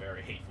presented in a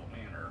very hateful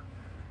manner,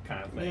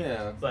 kind of thing.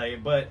 Yeah. It's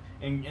like, but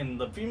in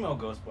the female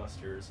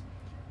Ghostbusters,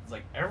 it's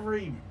like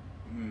every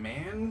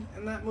man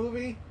in that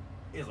movie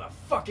is a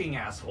fucking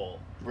asshole.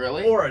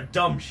 Really? Or a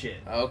dumb shit.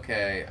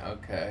 Okay.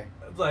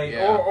 It's like,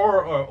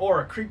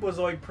 or a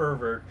creepozoid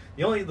pervert.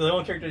 The only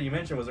character you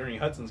mentioned was Ernie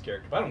Hudson's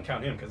character, but I don't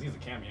count him because he's a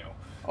cameo.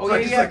 Oh, so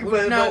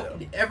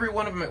every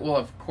one of them, well,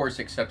 of course,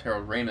 except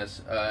Harold Ramis,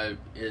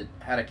 it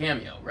had a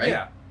cameo, right?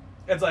 Yeah.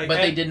 It's like,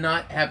 but they did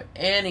not have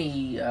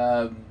any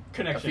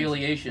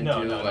affiliation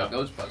to no.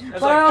 Ghostbusters.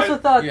 But I also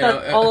thought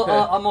that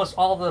almost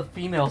all the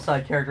female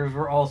side characters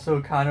were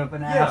also kind of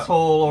an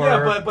asshole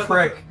or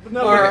prick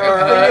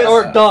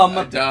or dumb.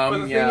 But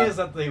the thing is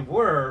that they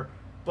were,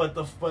 but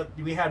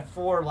we had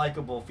 4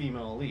 likable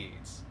female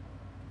leads.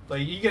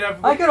 Like you could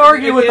have. I could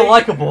argue with the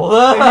likable.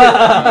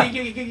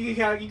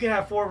 You could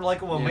have 4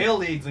 likable male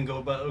leads in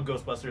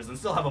Ghostbusters and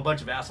still have a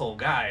bunch of asshole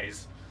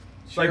guys.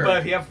 Sure. Like, but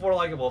if you have 4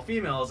 likable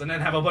females and then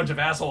have a bunch of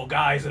asshole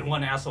guys and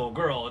 1 asshole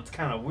girl, it's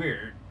kind of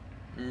weird.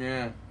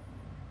 Yeah.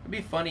 It'd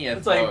be funny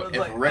if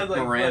Rick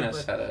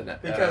Moranis had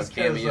a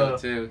cameo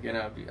too. I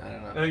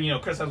don't know.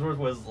 Chris Hemsworth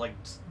was like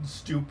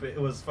stupid.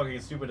 It was fucking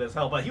stupid as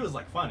hell, but he was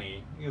like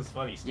funny. He was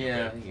funny,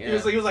 stupid. Yeah.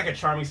 He was like a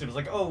charming stupid.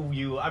 Like,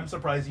 I'm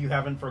surprised you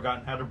haven't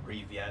forgotten how to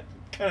breathe yet,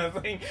 kind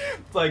of thing.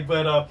 It's like,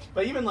 but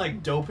even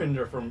like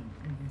Dopinder from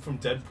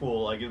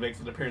Deadpool, like it makes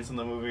an appearance in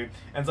the movie, and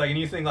it's like, and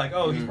you think like,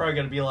 he's probably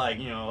gonna be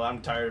like,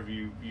 I'm tired of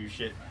you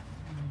shit.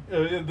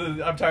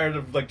 I'm tired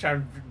of like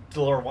trying to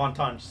deliver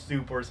wonton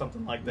soup or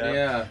something like that.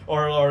 Yeah.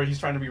 Or he's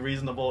trying to be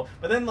reasonable.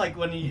 But then like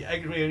when he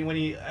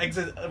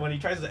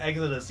tries to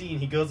exit a scene,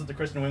 he goes up to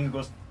Kristen Wiig and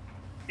goes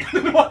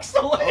and walks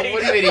away. Oh,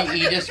 what do you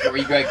mean?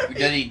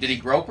 Did he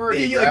grope her?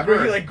 Did he grab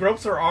her? He like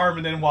gropes her arm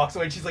and then walks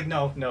away. And she's like,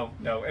 no,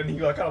 and he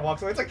like kind of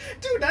walks away. It's like,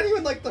 dude, not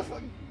even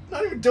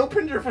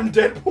Dopinder from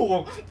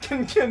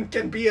Deadpool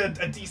can be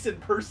a decent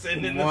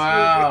person in this movie.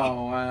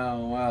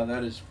 Wow,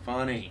 that is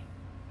funny.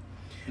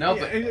 No,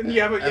 but and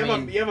you have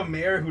a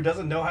mayor who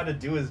doesn't know how to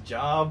do his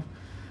job.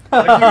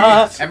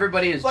 Like,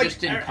 everybody is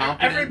just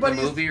incompetent in the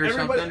movie or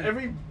something.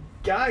 Every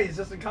guy is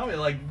just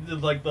incompetent. Like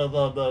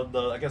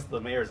the I guess the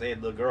mayor's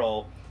aide, the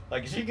girl.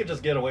 Like she could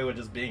just get away with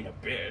just being a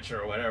bitch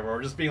or whatever,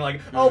 or just being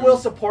like, we'll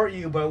support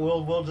you, but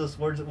we'll just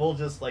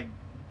like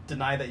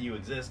deny that you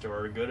exist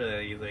or are good at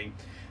anything.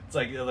 It's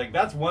like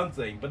that's one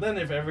thing. But then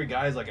if every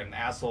guy's like an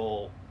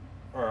asshole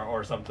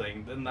or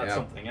something, then that's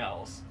something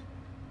else.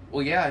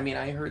 Well, yeah, I mean,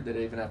 I heard that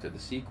even after the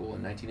sequel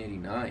in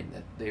 1989,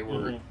 that they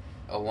were,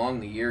 along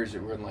the years,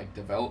 that were in, like,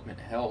 development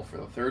hell for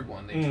the third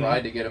one. They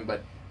tried to get him,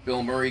 but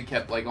Bill Murray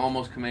kept, like,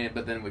 almost committing,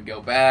 but then would go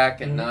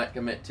back and not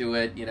commit to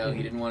it. He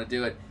didn't want to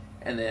do it.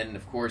 And then,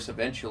 of course,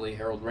 eventually,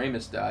 Harold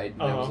Ramis died,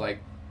 and it was like,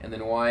 and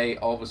then why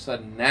all of a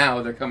sudden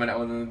now they're coming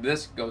out with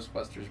this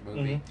Ghostbusters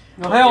movie?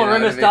 Well, Harold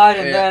Ramis died,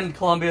 and then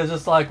Columbia's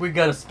just like, we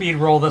got to speed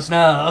roll this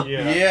now.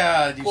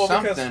 Yeah, do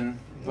something.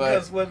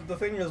 Because the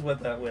thing is with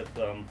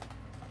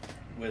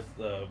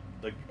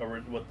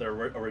what their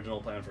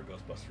original plan for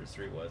Ghostbusters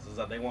 3 was, is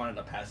that they wanted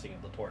a passing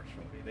of the torch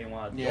movie. They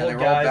wanted they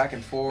were all back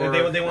and forth.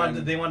 They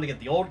wanted to get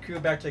the old crew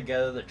back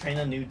together, to train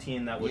a new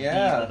team that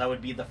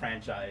would be the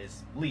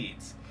franchise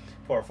leads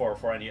for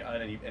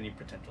any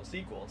potential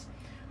sequels.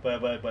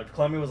 But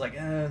Columbia was like,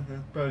 it's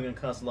probably gonna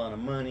cost a lot of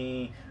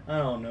money. I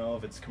don't know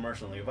if it's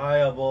commercially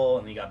viable.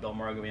 And you got Bill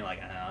Murray being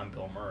like, I'm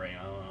Bill Murray.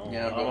 I don't know.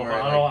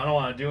 I don't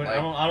want to do it. Like,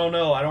 I don't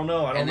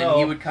know. And then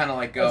he would kind of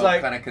like go,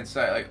 kind of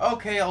concede, like,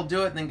 okay, I'll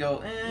do it, and then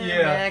go,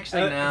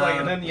 actually, no.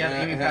 And then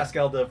Amy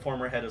Pascal, the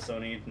former head of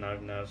Sony,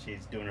 now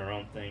she's doing her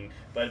own thing.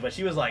 But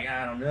she was like,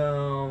 I don't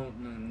know,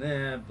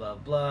 blah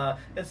blah.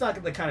 It's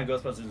not the kind of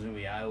Ghostbusters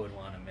movie I would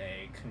want to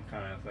make,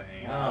 kind of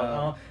thing.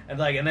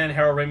 And then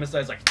Harold Ramis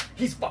is like,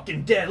 he's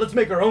fucking dead. Let's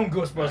make our own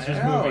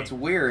Ghostbusters movie. It's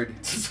weird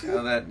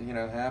how that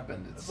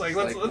happened. It's like,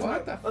 what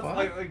the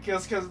fuck?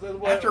 Because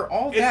after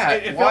all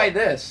that, why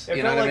this?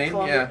 You know what I mean?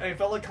 It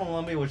felt like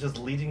Columbia was just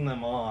leading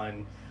them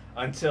on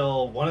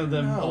until one of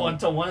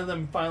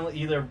them finally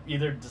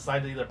either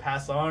decided to either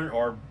pass on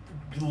or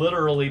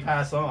literally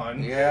pass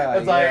on.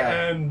 It's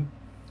like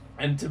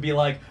and to be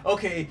like,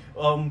 okay,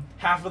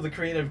 half of the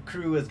creative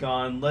crew is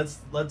gone. Let's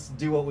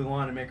do what we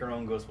want and make our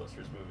own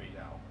Ghostbusters movie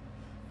now.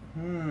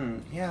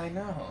 Yeah, I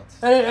know.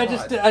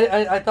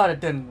 I thought it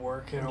didn't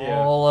work at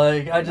all.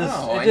 Like,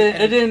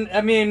 it didn't.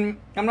 I mean,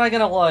 I'm not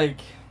gonna I'm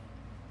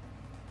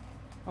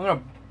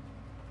gonna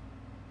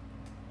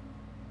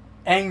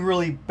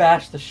angrily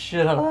bash the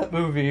shit out of that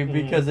movie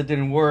because it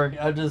didn't work.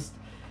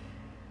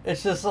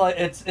 It's just like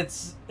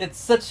it's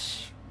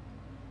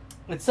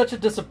such a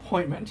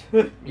disappointment.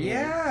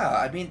 Yeah,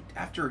 I mean,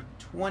 after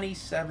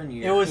 27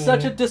 years, it was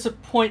such a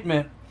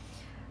disappointment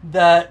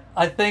that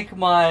I think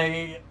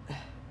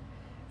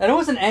and it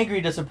wasn't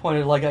angry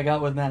disappointed like I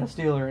got with Man of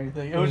Steel or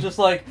anything. It was just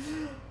like,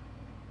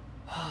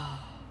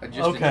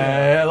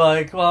 okay,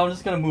 like, well, I'm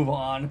just gonna move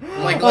on.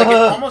 Like it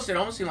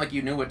almost seemed like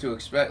you knew what to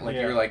expect. Like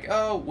you're like,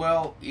 oh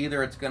well,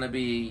 either it's gonna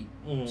be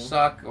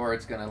suck or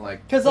it's gonna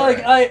like. Because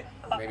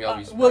maybe I'll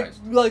be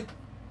surprised. Like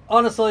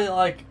honestly,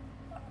 like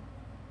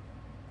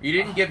you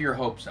didn't give your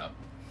hopes up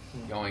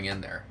going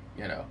in there,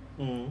 you know.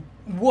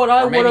 What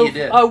I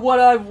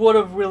would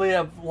have really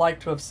have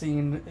liked to have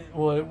seen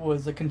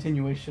was a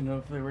continuation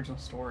of the original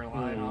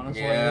storyline,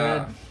 honestly.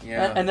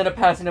 And then a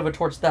passing of a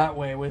torch that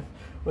way with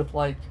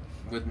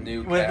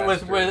new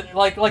cast with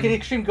like in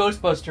Extreme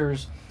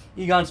Ghostbusters,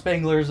 Egon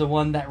Spengler is the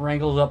one that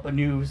wrangles up a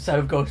new set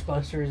of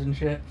Ghostbusters and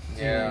shit.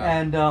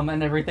 And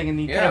everything, and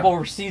he kind of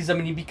oversees them,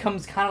 and he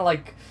becomes kind of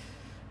like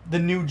the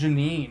new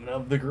Janine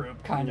of the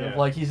group, kind of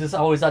like he's just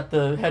always at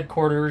the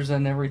headquarters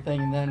and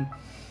everything, and then.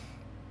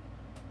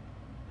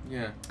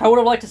 Yeah, I would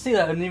have liked to see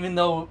that, and even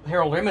though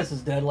Harold Ramis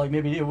is dead, like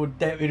maybe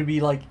it'd be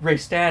like Ray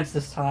Stantz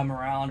this time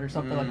around or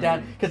something like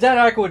that. Because Dan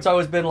Aykroyd's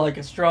always been like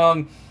a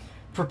strong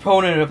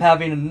proponent of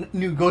having a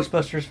new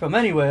Ghostbusters film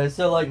anyway.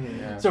 So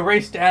so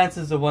Ray Stantz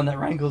is the one that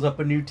wrangles up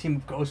a new team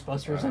of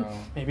Ghostbusters, and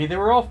maybe they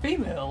were all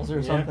females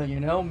or something, you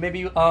know?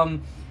 Maybe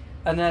and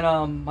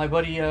then my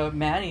buddy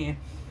Manny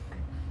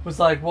was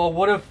like, well,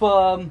 what if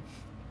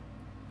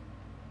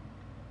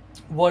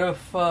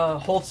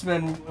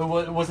Holtzman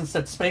was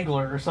instead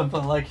Spengler or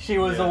something? Like, she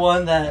was the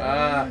one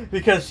that...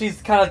 because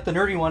she's kind of like the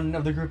nerdy one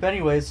of the group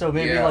anyway, so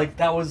maybe, like,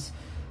 that was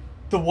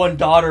the one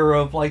daughter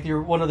of, like,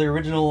 one of the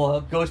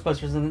original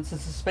Ghostbusters, and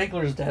since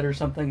Spengler's dead or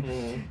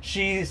something,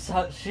 she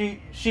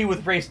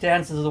with Ray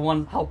Stantz is the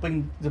one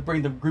helping to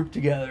bring the group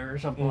together or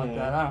something like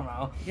that. I don't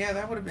know. Yeah,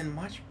 that would have been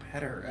much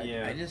better.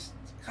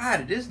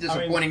 God, it is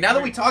disappointing. Now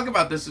that we talk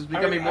about this, it's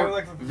becoming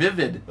more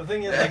vivid. The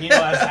thing is, like, you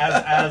know,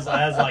 as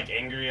like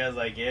angry as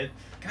I get,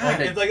 God,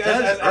 like, it's like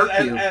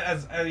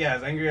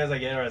as angry as I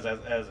get, or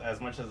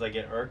as much as I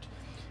get irked.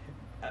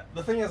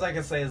 The thing is, I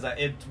can say is that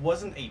it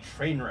wasn't a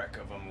train wreck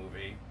of a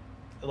movie,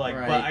 like,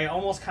 but I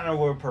almost kind of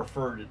would have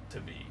preferred it to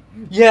be.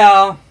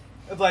 Yeah,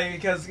 it's like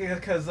because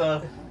if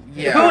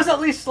it was at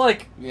least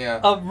like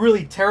a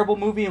really terrible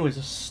movie, it was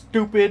just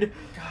stupid.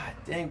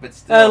 Dang, but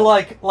still,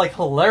 like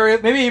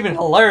hilarious, maybe even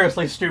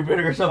hilariously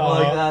stupid or something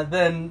like that.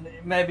 Then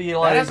maybe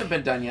like that hasn't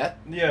been done yet.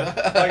 Yeah,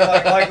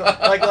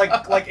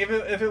 like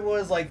if it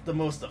was like the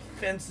most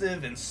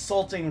offensive,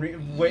 insulting if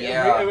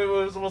it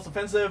was the most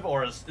offensive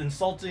or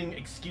insulting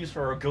excuse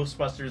for a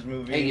Ghostbusters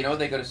movie. Hey, you know what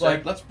they could have said?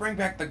 Like, let's bring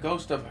back the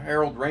ghost of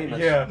Harold Ramis.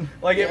 Yeah,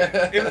 like if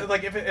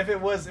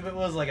it was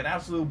like an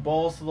absolute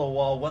balls to the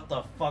wall, what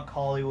the fuck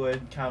Hollywood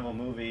kind of a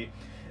movie.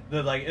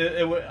 That like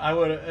it would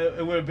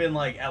have been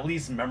like at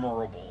least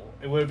memorable.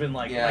 It would have been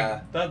like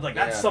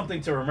that's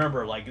something to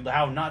remember, like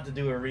how not to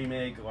do a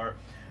remake or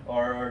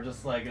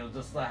just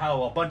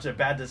how a bunch of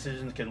bad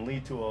decisions can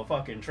lead to a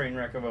fucking train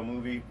wreck of a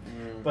movie.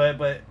 But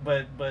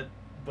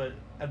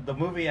the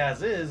movie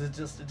as is, it's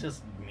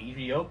just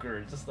mediocre.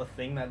 It's just the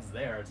thing that's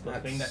there. It's the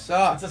thing that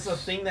sucks. It's just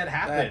a thing that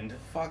happened. That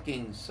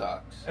fucking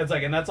sucks. It's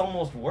like, and that's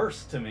almost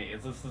worse to me.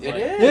 It's just it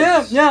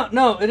is. Yeah,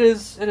 no, it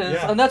is,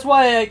 and that's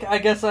why I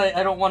guess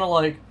I don't want to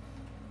like.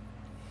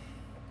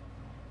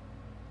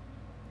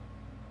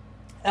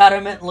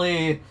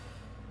 Adamantly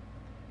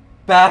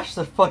bash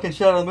the fucking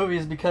shit out of the movie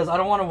is because I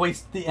don't want to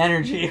waste the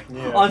energy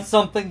on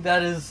something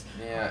that is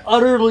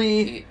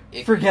utterly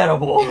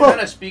forgettable. It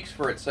kind of speaks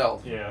for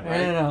itself. Yeah.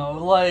 Right? You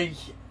know, like...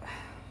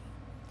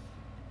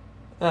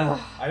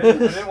 I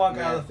didn't walk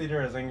out of the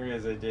theater as angry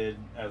as I did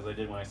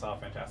when I saw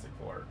Fantastic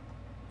Four.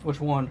 Which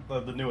one?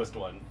 The newest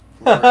one.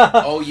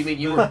 Oh, you mean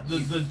you were...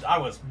 I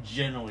was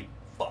genuinely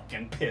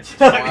fucking pissed.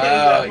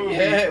 Wow,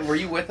 yeah. Were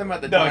you with him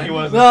at the time? No, he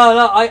wasn't.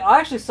 No, I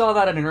actually saw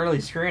that at an early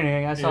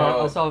screening. I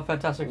saw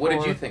Fantastic Four. What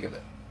did you think of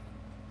it?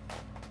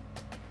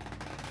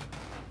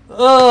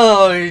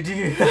 Oh,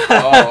 dude.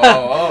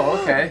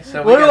 Okay.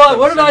 So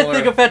what did I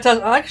think of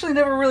Fantastic? I actually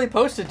never really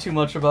posted too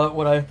much about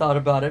what I thought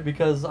about it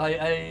because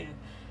it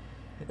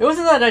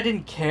wasn't that I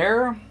didn't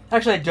care.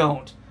 Actually, I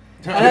don't.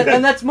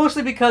 And that's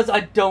mostly because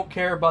I don't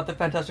care about the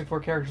Fantastic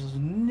Four characters. I was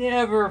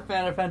never a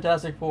fan of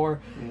Fantastic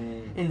Four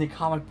in the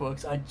comic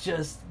books.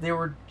 They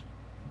were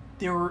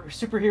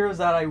superheroes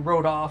that I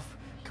wrote off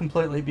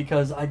completely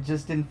because I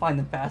just didn't find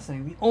them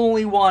fascinating. The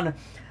only one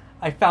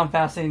I found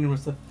fascinating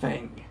was the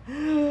Thing.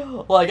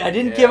 Like, I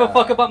didn't give a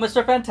fuck about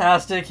Mr.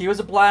 Fantastic. He was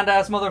a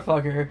bland-ass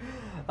motherfucker.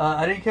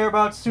 I didn't care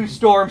about Sue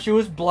Storm. She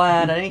was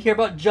bland. I didn't care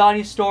about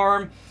Johnny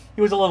Storm. He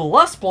was a little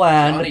less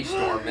bland. Johnny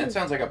Storm. That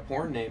sounds like a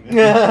porn name.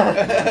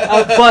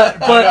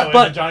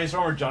 But Johnny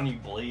Storm or Johnny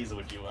Blaze,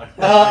 what you want?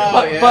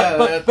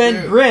 But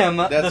Ben Grimm,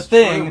 the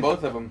Thing. True,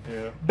 both of them.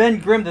 Yeah. Ben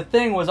Grimm, the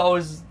Thing, was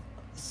always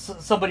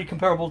somebody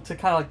comparable to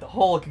kind of like the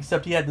Hulk,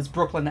 except he had this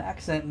Brooklyn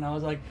accent, and I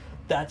was like,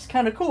 that's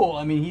kind of cool.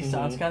 I mean, he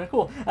sounds kind of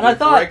cool. And I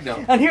thought,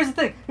 and here's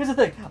the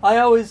thing. I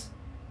always...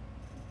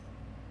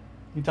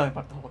 You're talking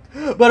about the Hulk.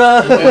 But,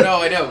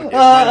 no, I know.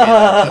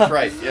 That's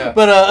right, yeah.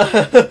 But,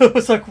 it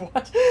was like,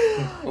 what? No.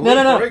 What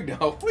are you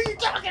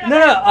talking about?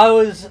 No, I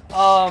was,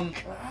 oh,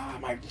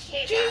 my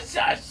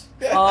Jesus!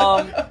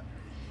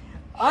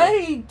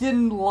 I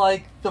didn't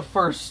like the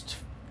first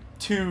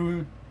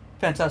two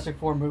Fantastic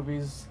Four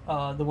movies.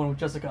 The one with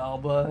Jessica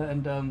Alba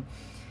and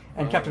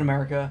Captain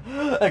America,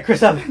 and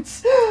Chris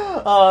Evans.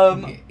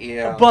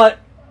 But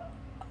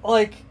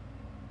like,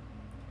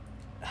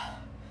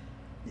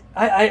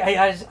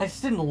 I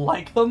just didn't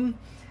like them.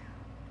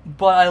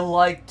 But I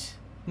liked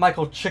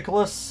Michael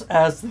Chiklis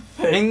as the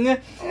Thing.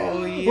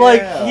 Oh yeah.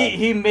 Like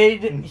he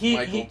made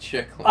Michael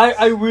Chiklis.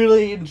 I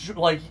really enjoy,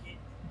 like,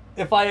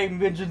 if I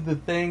envisioned the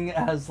Thing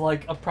as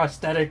like a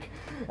prosthetic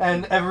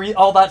and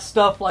all that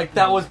stuff, like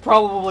that was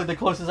probably the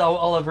closest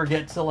I'll ever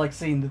get to like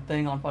seeing the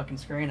Thing on fucking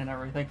screen and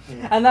everything.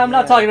 And I'm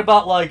not talking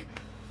about like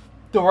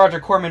the Roger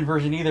Corman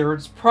version either.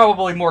 It's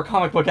probably more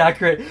comic book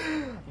accurate.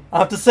 I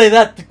have to say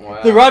that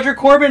the Roger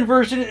Corman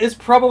version is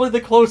probably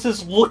the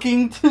closest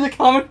looking to the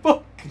comic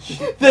book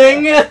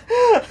Thing, and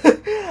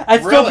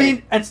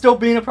still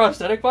being a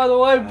prosthetic, by the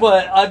way.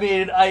 But I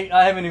mean,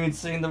 I haven't even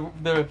seen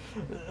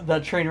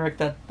that train wreck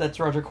that's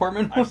Roger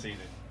Corman. I've seen it.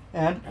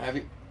 And have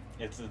you?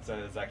 It's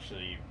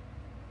actually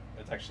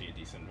a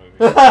decent movie.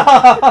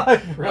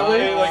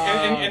 Really?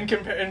 In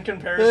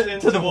comparison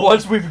to the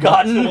ones we've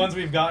gotten.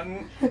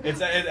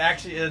 It's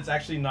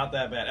actually not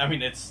that bad. I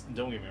mean,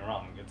 don't get me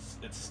wrong.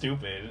 It's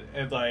stupid.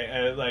 It's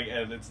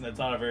it's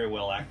not a very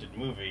well acted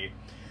movie,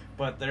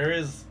 but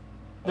there's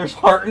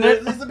heart in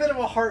it. There's a bit of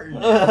a heart in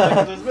it.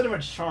 Like, there's a bit of a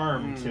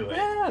charm to it.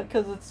 Yeah,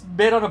 because it's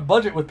made on a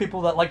budget with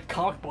people that like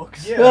comic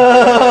books.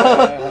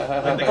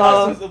 Yeah.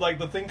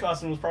 The Thing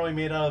costume was probably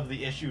made out of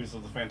the issues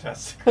of the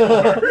Fantastic Four.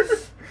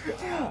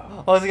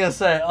 I was gonna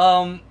say,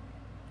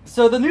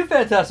 so the new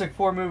Fantastic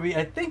Four movie,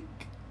 I think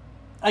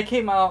I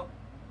came out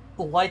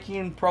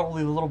liking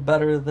probably a little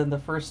better than the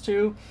first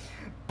two,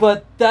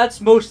 but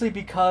that's mostly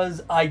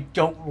because I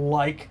don't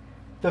like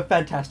the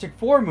Fantastic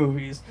Four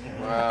movies.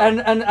 Wow.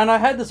 And I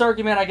had this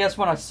argument, I guess,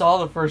 when I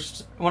saw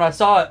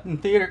it in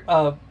theater,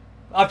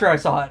 after I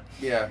saw it.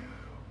 Yeah.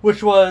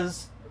 Which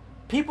was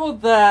people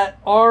that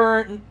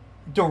aren't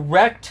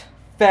direct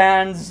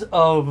fans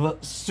of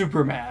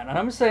Superman. And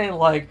I'm saying,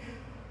 like,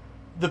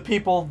 the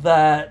people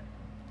that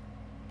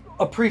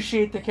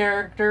appreciate the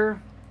character,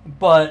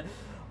 but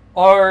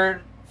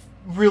aren't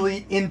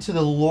really into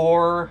the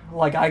lore.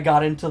 Like, I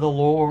got into the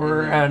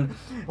lore, and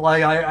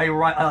like I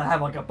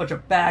have like a bunch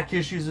of back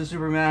issues of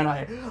Superman.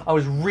 I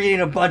was reading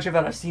a bunch of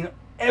it. I've seen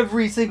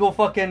every single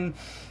fucking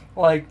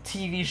like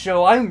TV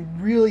show. I'm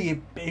really a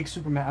big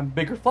Superman. I'm a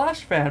bigger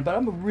Flash fan, but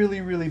I'm a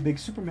really, really big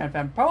Superman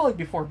fan. Probably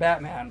before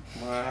Batman.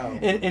 Wow.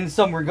 In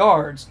some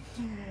regards,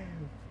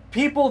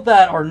 people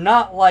that are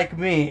not like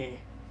me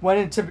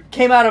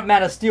came out of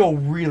Man of Steel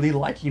really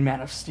liking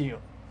Man of Steel.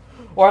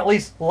 Or at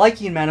least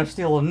liking Man of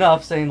Steel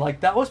enough, saying like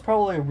that was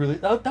probably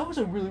that was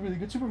a really, really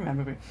good Superman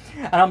movie,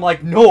 and I'm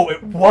like, no,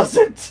 it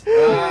wasn't.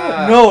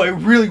 No, it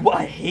really.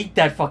 I hate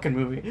that fucking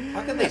movie.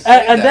 How can they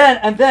say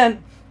that?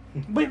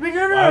 But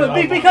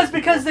no,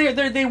 because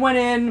they went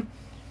in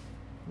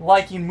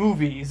liking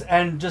movies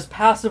and just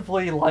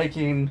passively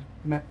liking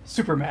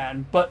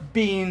Superman, but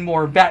being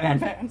more Batman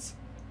fans.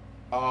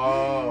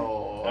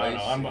 Oh, I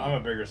don't know. I'm a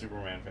bigger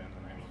Superman fan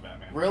than I am a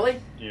Batman. Really?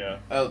 Yeah.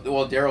 Oh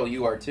well, Daryl,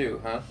 you are too,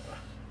 huh?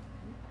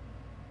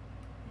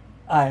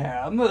 I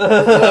am. But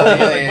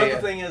the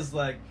thing is,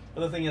 I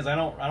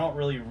don't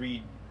really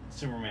read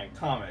Superman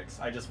comics.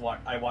 I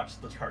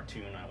watched the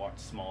cartoon. I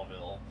watched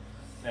Smallville,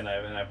 and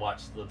I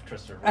watched the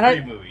Christopher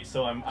Reeve movie.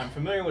 So I'm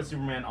familiar with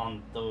Superman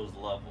on those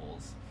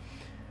levels.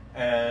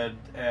 I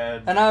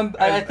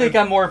think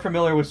I'm more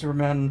familiar with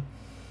Superman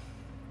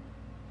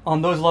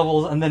on those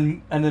levels, and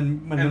then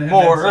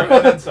more,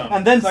 and then some.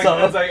 and then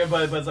some.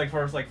 But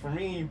it's like for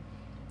me,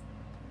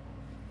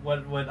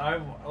 I've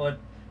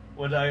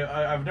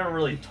never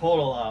really told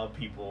a lot of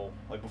people,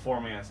 like, before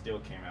Man of Steel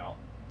came out,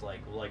 like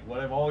what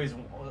I've always,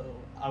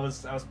 I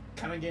was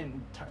kind of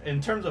getting,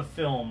 in terms of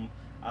film,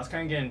 I was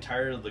kind of getting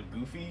tired of the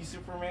goofy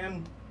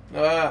Superman.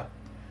 Let's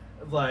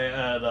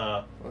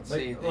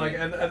see.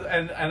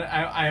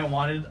 I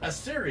wanted a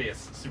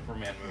serious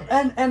Superman movie.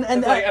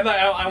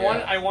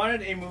 I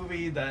wanted a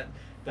movie that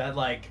was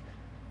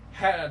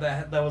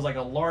like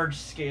a large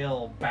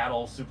scale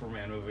battle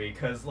Superman movie,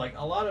 because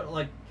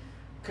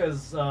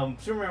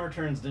Superman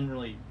Returns didn't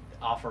really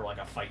offer like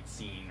a fight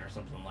scene or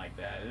something like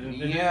that. It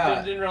didn't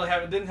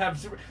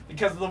have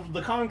because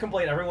the common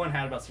complaint everyone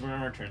had about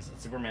Superman Returns is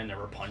that Superman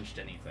never punched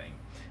anything.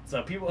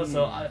 So people, and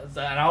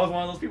I was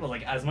one of those people.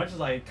 Like, as much as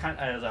I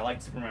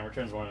liked Superman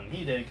Returns more than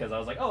he did, because I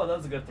was like, oh, that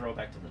was a good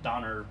throwback to the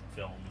Donner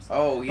films.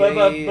 Oh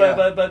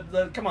yeah,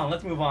 but come on,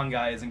 let's move on,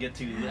 guys, and get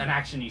to an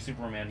actiony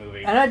Superman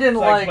movie. And I didn't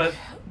like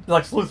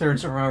Lex Luthor in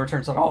Superman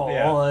Returns at all.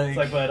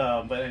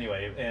 Yeah, but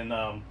anyway,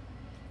 and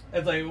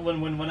it's like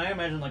when I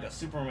imagine like a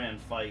Superman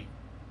fight,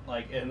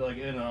 in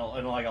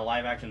a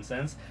live action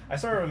sense, I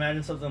sort of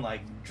imagine something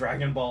like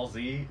Dragon Ball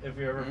Z, if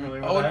you're ever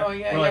familiar with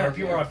that. Where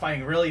people are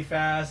fighting really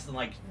fast and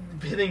like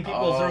hitting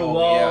people through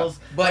walls.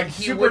 Yeah. But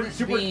he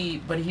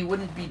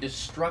wouldn't be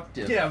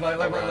destructive. Yeah, but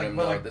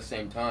at the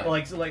same time.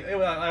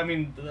 I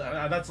mean,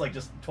 that's like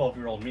just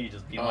 12-year-old me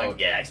just being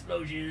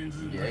explosions,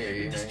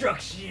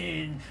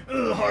 destruction,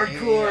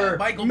 hardcore,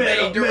 Michael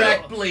metal, Bay,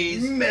 direct,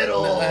 please,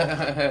 metal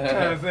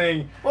kind of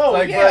thing.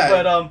 I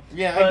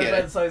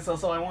get it.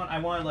 So I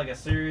wanted like a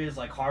serious,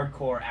 like,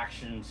 hardcore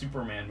action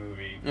Superman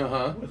movie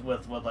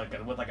with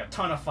like a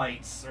ton of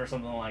fights or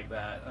something like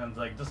that, and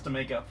like just to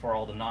make up for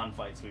all the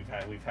non-fights we've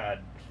had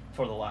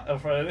for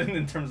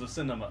in terms of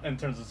cinema, in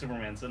terms of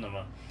Superman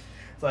cinema.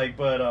 It's like,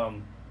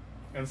 and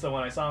so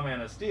when I saw Man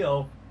of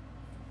Steel,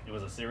 it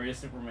was a serious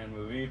Superman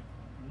movie.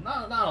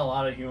 Not a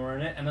lot of humor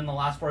in it, and then the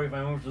last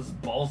 45 minutes was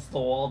balls to the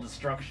wall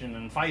destruction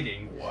and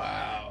fighting.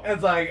 Wow.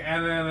 It's like,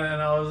 and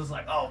I was just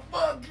like, oh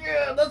fuck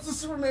yeah, that's the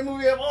Superman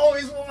movie I've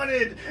always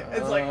wanted.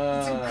 It's like,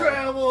 it's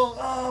incredible.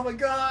 Oh my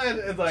god.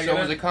 It's like, so it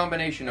was a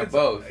combination of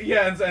both.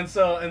 Yeah, and then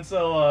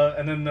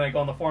like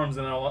on the forums,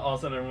 and all of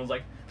a sudden everyone was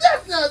like,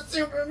 that's not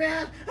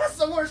Superman. That's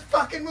the worst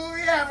fucking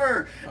movie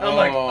ever. And I'm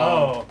like,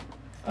 oh.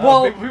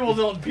 Well, people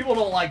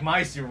don't like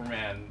my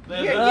Superman.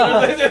 They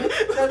don't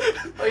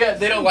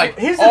like.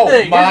 Here's the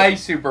thing.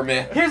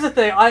 Superman. Here's the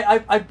thing.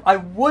 I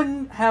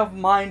wouldn't have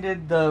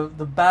minded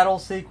the battle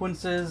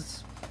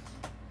sequences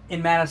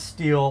in Man of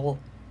Steel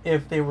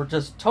if they were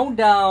just toned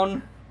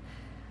down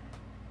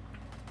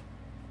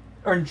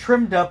or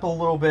trimmed up a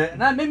little bit.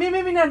 And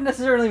maybe not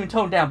necessarily even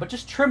toned down, but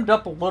just trimmed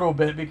up a little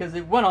bit, because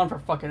it went on for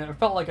it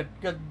felt like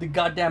the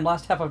goddamn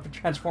last half of a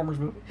Transformers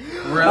movie.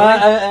 Really?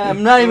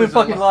 I'm not even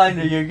fucking lying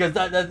to you, because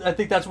I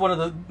think that's one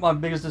of my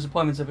biggest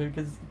disappointments of it,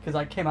 because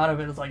I came out of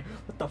it, it's like,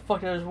 what the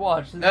fuck did I just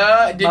watch?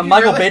 Did you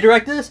Michael really? Bay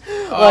direct this?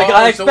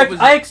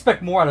 I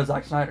expect more out of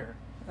Zack Snyder,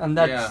 and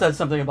that says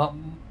something about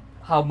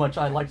how much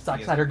I liked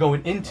Zack Snyder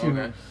going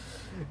into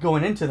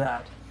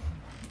that.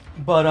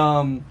 But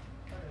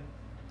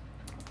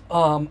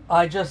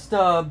I just,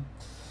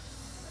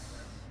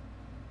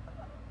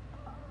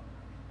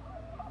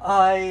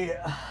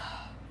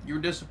 You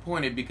were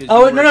disappointed because you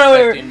were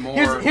expecting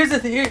more. Here's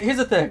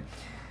the thing.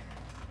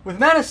 With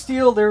Man of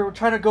Steel, they were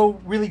trying to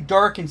go really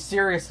dark and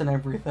serious and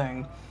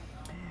everything.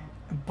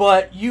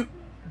 But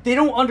they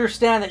don't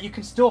understand that you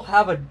can still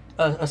have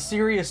a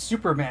serious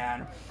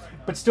Superman,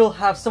 but still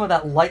have some of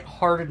that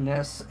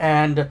lightheartedness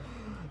and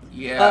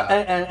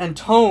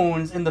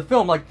tones in the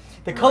film. Like,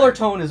 the color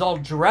tone is all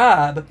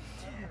drab.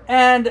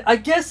 And I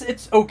guess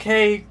it's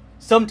okay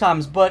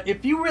sometimes, but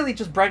if you really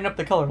just brighten up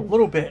the color a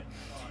little bit,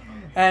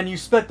 and you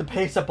sped the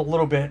pace up a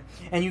little bit,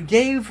 and you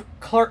gave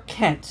Clark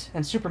Kent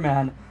and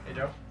Superman... Hey,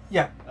 Joe?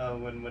 Yeah.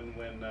 When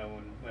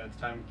it's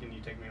time, can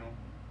you take me home?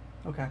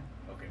 Okay.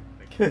 Okay,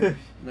 thank you.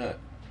 No.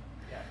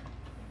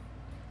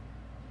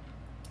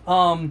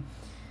 Yeah.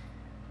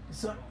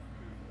 So,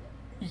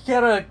 you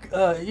gotta,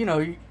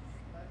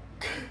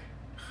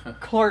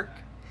 Clark...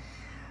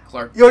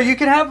 You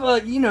can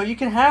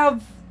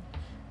have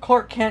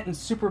Clark Kent and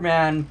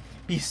Superman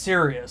be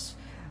serious.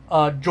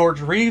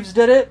 George Reeves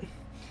did it,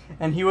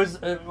 and he was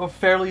a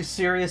fairly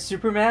serious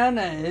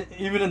Superman,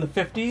 even in the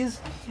 50s.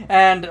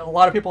 And a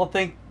lot of people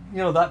think,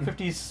 that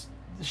 50s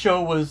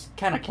show was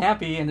kind of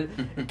campy,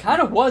 and it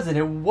kind of wasn't.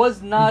 It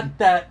was not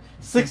that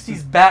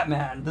 60s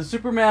Batman. The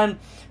Superman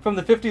from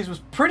the 50s was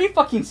pretty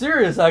fucking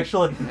serious,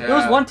 actually. Yeah. There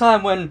was one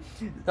time when,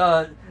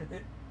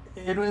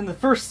 in the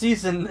first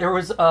season, there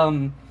was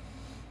an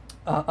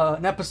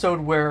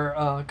episode where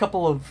a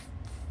couple of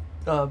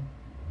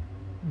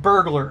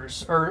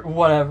burglars or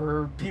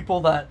whatever,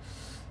 people that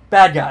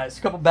bad guys,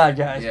 a couple bad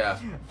guys, Yeah.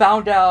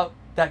 found out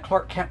that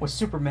Clark Kent was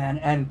Superman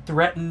and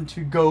threatened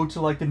to go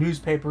to like the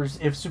newspapers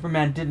if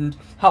Superman didn't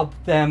help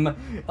them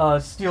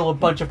steal a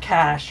bunch of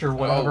cash or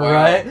whatever, wow.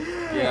 right?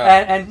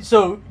 Yeah. And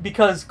so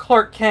because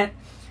Clark Kent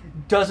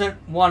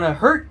doesn't want to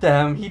hurt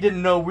them, he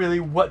didn't know really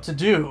what to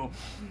do.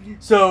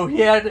 So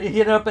he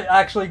ended up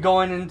actually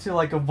going into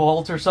like a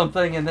vault or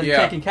something and then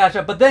taking cash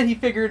out. But then he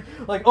figured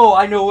like, oh,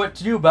 I know what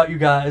to do about you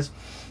guys.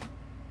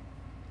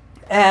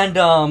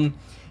 And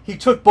he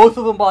took both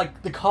of them by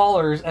like, the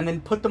collars and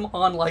then put them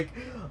on like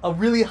a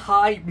really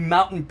high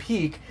mountain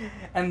peak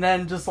and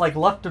then just like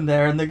left them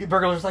there. And the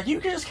burglar's like,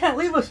 you just can't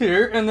leave us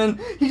here. And then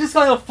he just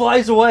kind of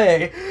flies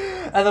away.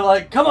 And they're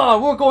like, come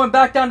on, we're going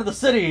back down to the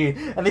city.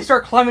 And they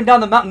start climbing down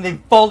the mountain. They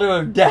fall to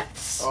their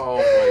deaths. Oh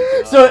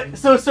my god.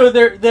 So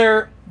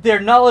their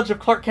knowledge of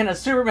Clark Kent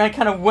as Superman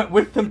kind of went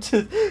with them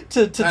to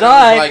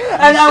die. Like,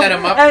 set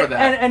him up for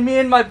that. And me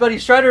and my buddy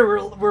Strider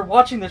were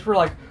watching this. We're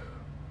like,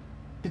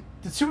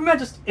 did Superman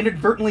just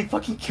inadvertently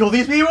fucking kill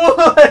these people?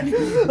 like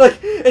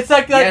it's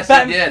like that. Yes,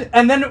 Batman, he did.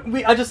 And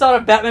then I just thought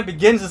of Batman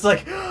Begins. It's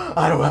like,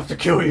 I don't have to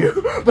kill you,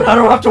 but I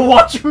don't have to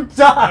watch you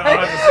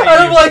die.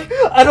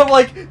 And I'm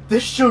like,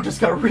 this show just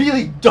got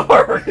really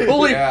dark.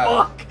 Holy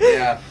fuck.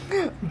 Yeah.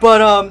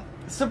 But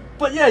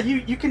yeah,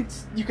 you can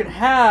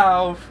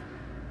have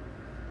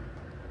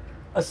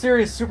a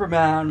serious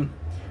Superman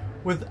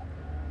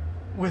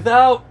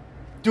without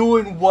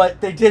doing what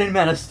they did in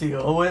Man of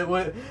Steel.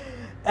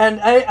 And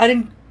I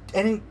didn't.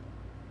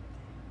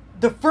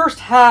 The first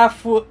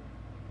half of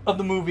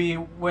the movie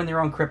when they're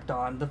on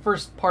Krypton, the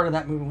first part of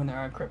that movie when they're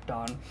on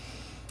Krypton,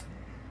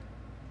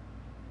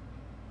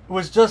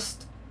 was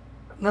just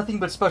nothing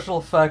but special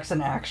effects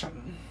and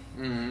action.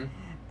 Mm-hmm.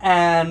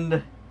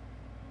 And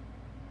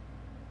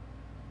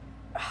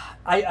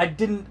I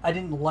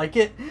didn't like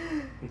it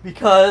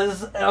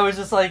because I was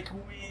just like,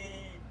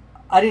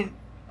 I didn't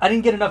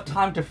get enough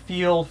time to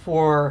feel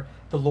for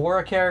the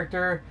Laura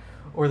character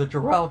or the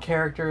Jor-El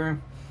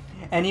character.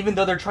 And even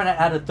though they're trying to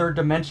add a third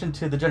dimension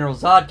to the General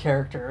Zod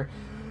character,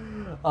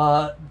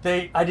 I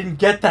didn't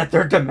get that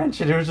third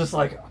dimension. It was just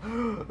like,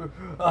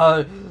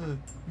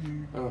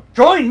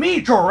 join me,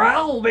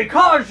 Jor-El,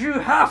 because you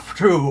have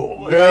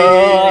to.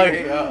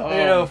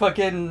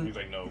 Fucking He's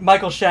like, no.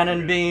 Michael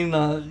Shannon being,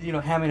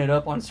 hamming it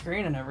up on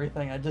screen and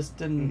everything. I just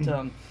didn't.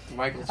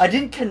 I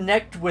didn't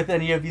connect with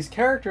any of these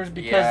characters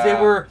because they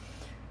were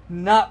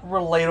not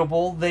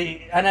relatable.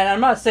 And I'm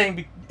not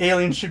saying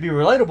aliens should be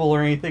relatable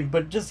or anything,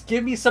 but just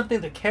give me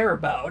something to care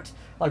about,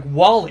 like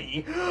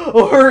Wall-E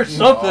or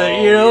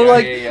something.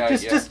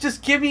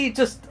 Just give me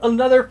just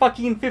another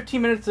fucking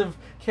 15 minutes of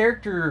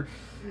character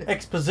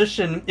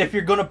exposition if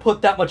you're gonna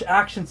put that much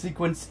action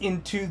sequence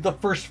into the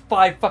first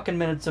 5 fucking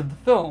minutes of the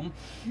film.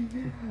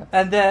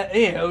 And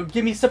then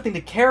give me something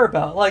to care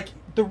about, like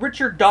the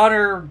Richard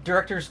Donner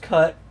director's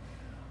cut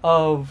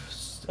of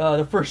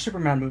the first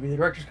Superman movie, the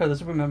director's cut of the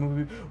Superman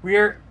movie,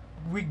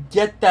 we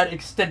get that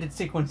extended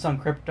sequence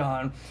on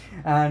Krypton,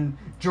 and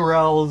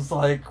Jor-El's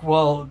like,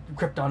 well,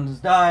 Krypton is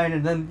dying,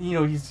 and then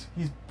he's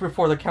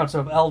before the council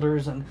of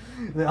elders, and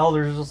the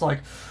elders is just like,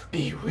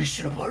 be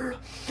reasonable,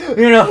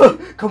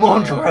 come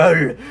on,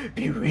 Jor-El,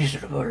 be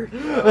reasonable, and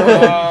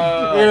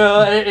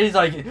he's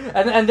like,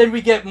 and then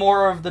we get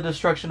more of the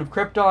destruction of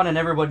Krypton, and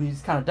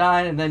everybody's kind of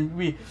dying, and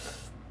then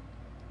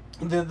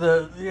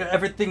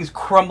everything's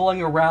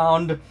crumbling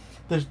around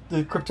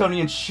the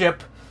Kryptonian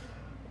ship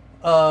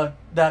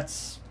that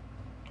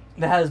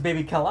has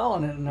baby Kal-El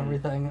in it and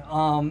everything.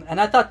 And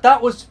I thought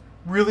that was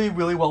really,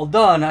 really well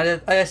done.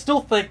 I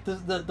still think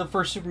the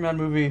first Superman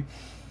movie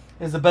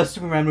is the best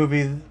Superman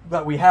movie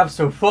that we have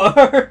so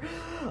far,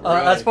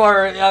 as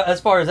far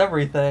as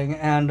everything.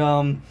 And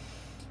the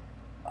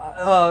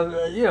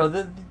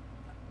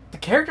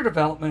character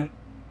development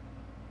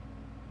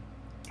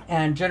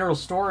and general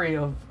story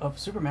of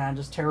Superman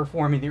just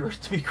terraforming the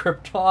Earth to be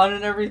Krypton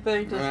and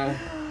everything.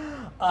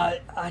 I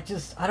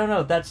don't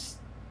know.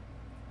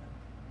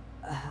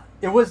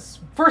 It was,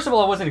 first of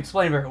all, it wasn't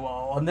explained very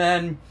well, and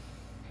then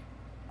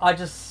I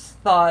just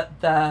thought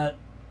that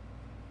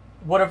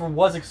whatever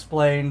was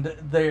explained,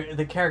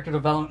 the character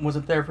development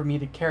wasn't there for me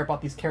to care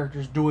about these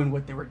characters doing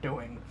what they were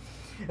doing,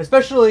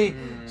 especially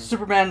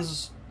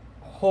Superman's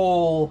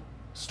whole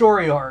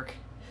story arc.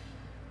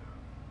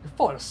 You're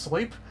falling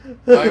asleep. I'm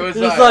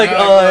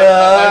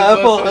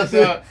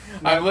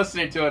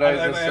listening to it.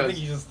 I think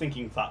he's just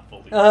thinking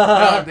thoughtfully.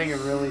 I'm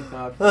thinking really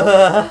thoughtfully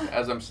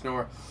as I'm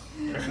snoring.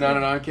 No,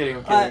 I'm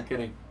kidding. I'm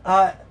kidding.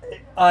 I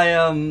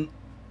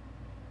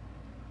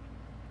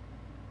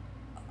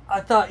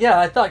thought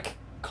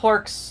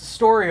Clark's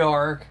story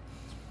arc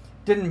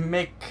didn't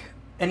make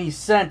any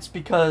sense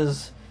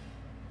because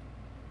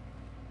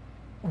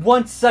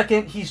 1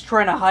 second he's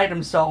trying to hide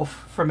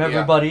himself from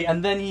everybody,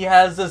 and then he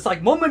has this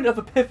like moment of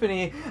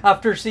epiphany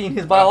after seeing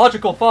his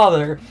biological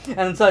father,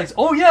 and it's like,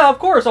 oh yeah, of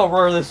course I'll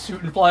wear this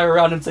suit and fly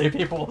around and save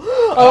people.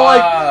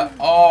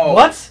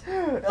 What?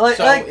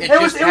 It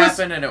just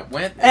happened and it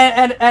went.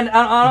 And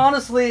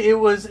honestly, it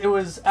was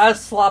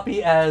as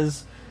sloppy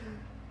as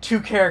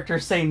two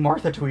characters saying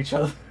Martha to each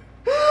other.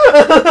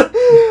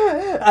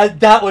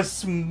 That was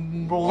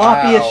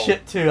sloppy as Wow.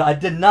 shit too. I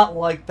did not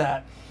like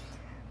that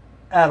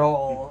at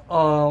all.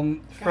 I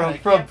From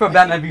can't-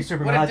 Batman v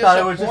Superman, what a I thought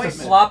it was just a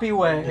disappointment. sloppy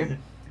way.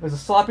 It was a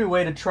sloppy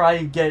way to try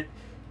and get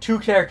two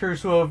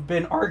characters who have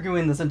been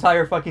arguing this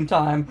entire fucking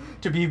time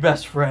to be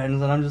best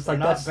friends, and I'm just They're like,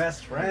 not that's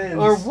best friends.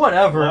 or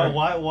whatever.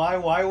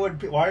 Why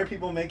are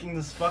people making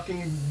this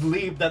fucking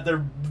leap that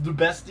they're the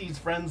bestest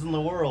friends in the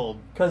world?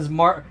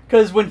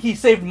 Because when he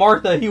saved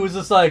Martha, he was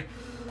just like,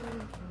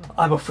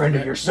 I'm a friend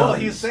of your son. Well,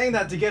 he's saying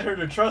that to get her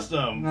to trust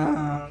him.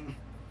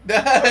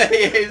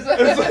 It's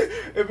It's like,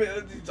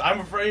 if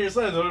I'm afraid of your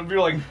son. It would be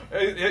like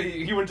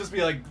he would just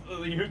be like,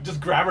 he would just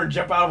grab her and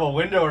jump out of a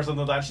window or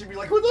something like that. She'd be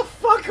like, "Who the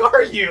fuck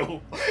are you?"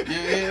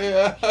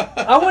 yeah.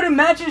 I would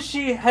imagine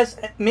she has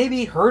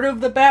maybe heard of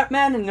the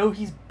Batman and know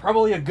he's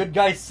probably a good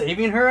guy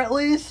saving her at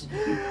least.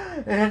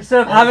 And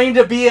instead of having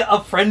to be a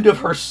friend of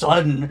her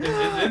son.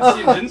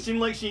 It didn't seem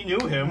like she knew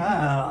him.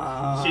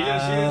 She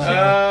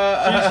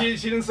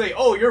didn't say,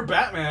 "Oh, you're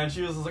Batman."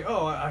 She was just like,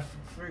 "Oh, I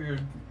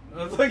figured."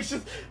 It's like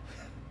just.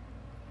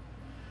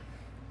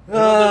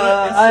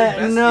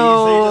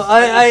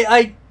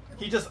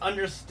 He just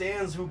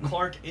understands who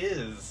Clark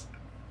is.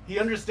 He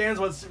understands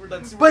what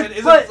Superman isn't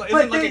like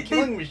a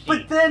killing machine.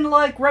 But then,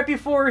 like, right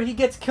before he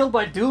gets killed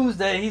by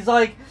Doomsday, he's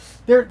like,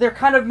 they're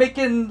kind of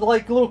making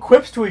like little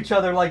quips to each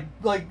other, like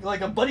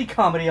a buddy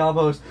comedy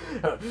almost.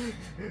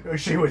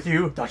 Is she with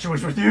you? Thought she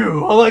was with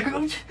you. I'm like,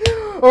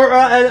 or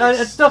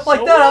and stuff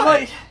like So that. I'm what?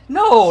 like,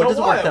 no, it So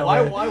doesn't work that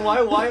way.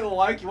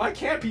 why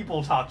can't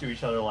people talk to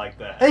each other like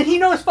that? And he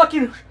knows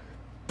fucking.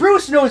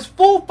 Bruce knows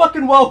full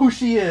fucking well who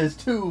she is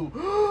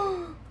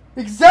too.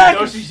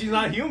 Exactly. No, she's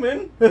not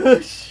human.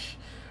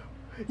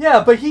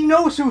 Yeah, but he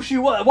knows who she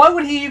was. Why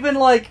would he even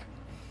like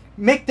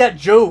make that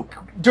joke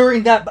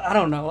during that? I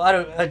don't know.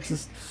 I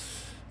just.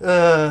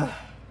 Now,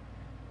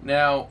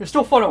 It's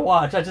still fun to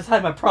watch. I just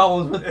had my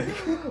problems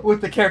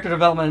with the character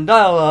development and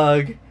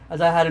dialogue,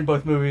 as I had in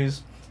both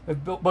movies,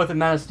 both in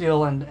Man of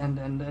Steel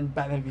and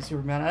Batman v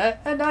Superman.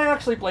 And I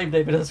actually blame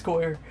David S.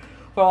 Goyer.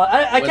 Well,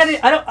 I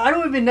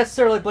don't even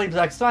necessarily blame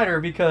Zack Snyder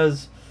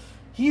because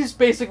he's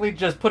basically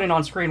just putting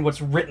on screen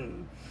what's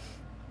written.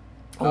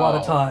 A lot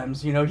of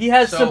times, you know, he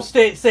has some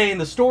say in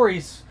the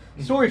story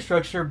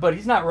structure, but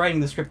he's not writing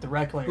the script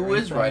directly. who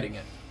is writing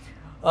it?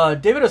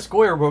 David S.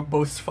 Goyer wrote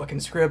both fucking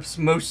scripts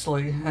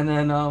mostly, and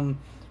then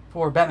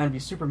for Batman v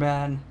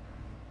Superman,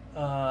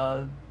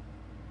 Chris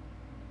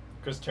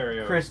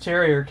Terrio. Chris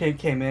Terrier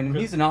came in, and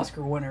he's an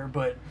Oscar winner,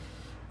 but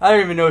I don't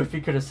even know if he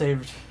could have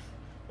saved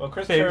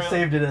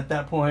it at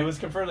that point. It was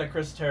confirmed that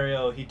Chris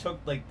Terrio, he took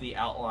like the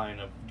outline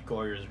of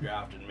Goyer's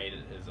draft and made it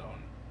his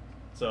own.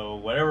 So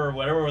whatever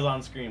was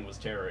on screen was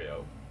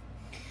Terrio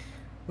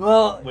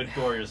Well, with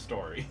Goyer's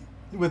story.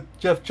 with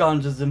Jeff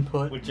Johns'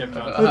 input. With Jeff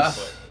Johns'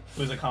 input,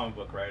 who's a comic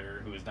book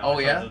writer who is now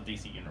in charge of the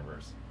DC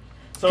universe.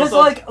 Because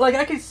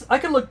I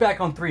could look back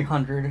on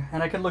 300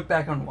 and I could look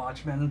back on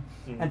Watchmen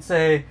and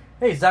say,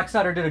 hey, Zack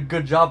Snyder did a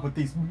good job with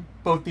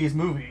both these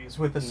movies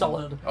with a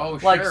solid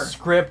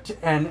script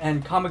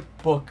and comic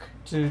book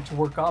to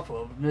work off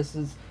of. And these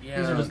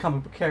are just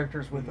comic book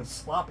characters with a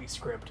sloppy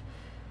script,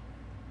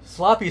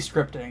 sloppy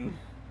scripting.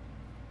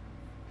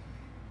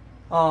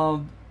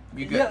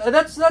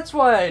 That's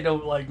why I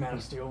don't like Man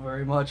of Steel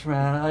very much,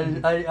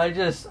 man.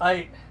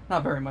 I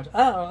not very much.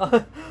 I don't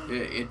know.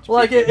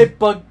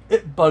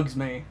 It bugs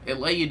me. It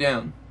let you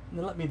down.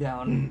 It let me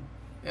down.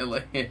 You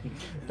let me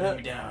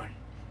down.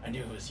 I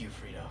knew it was you,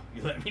 Frito.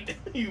 You let me down.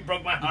 You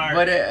broke my heart.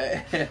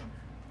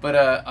 But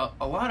a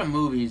lot of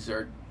movies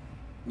are,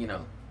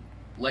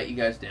 let you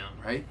guys down,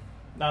 right?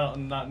 Not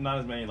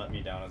as many let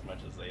me down as much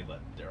as they let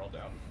Daryl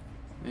down.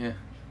 Yeah.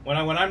 When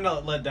I'm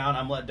not let down,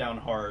 I'm let down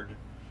hard.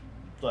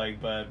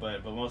 Like, but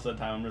most of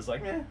the time I'm just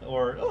like, meh,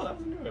 or that was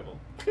enjoyable.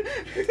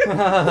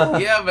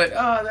 Yeah, but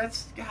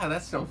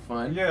that's no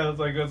fun. Yeah, it's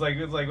like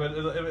if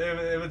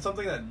it's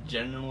something that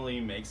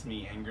genuinely makes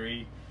me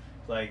angry,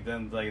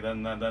 then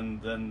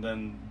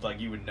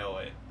you would know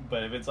it.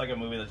 But if it's like a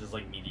movie that's just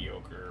like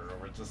mediocre,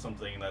 or it's just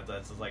something that's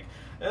just like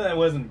it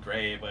wasn't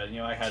great, but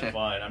I had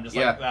fun. I'm just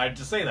like I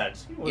just say that.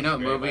 A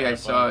movie I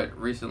saw it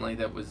recently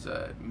that was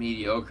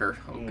mediocre.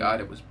 Oh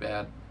God, it was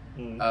bad.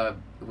 It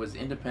was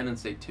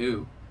Independence Day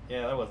 2.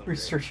 Yeah, that wasn't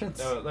Resurgence.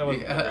 That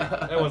wasn't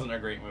that wasn't a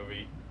great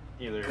movie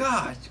either.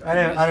 God,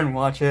 I didn't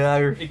watch it.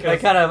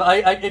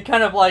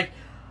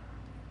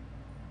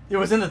 It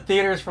was in the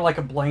theaters for like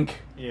a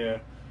blink. Yeah,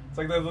 it's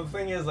like the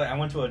thing is, like, I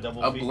went to a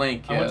double. I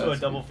went to a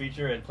double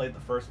feature. It played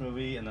the first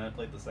movie and then I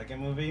played the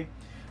second movie.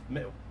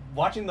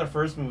 Watching the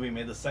first movie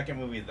made the second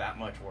movie that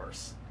much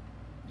worse.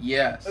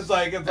 Yes, that's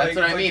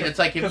what I mean. It's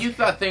like if you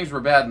thought things were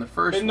bad in the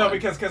first one. No,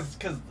 because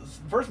the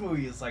first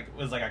movie was like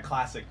a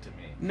classic to me.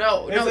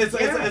 No, it's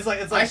like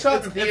I saw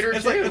it in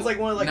theaters too. It's like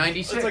one of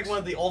 96. It's like one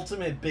of the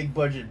ultimate big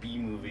budget B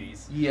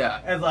movies.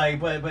 Yeah, and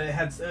but it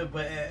had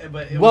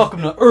it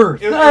Welcome to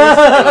Earth. It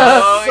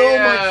was so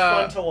much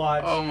fun to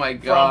watch. Oh my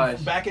gosh!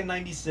 From back in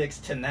 '96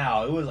 to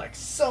now, it was like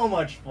so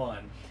much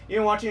fun.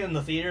 Even watching it in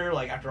the theater,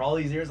 like after all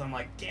these years, I'm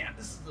like, damn,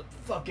 this is the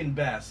fucking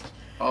best.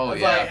 Oh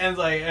yeah,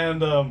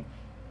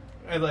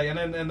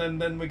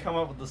 And then we come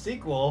up with the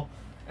sequel,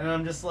 and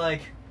I'm just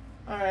like,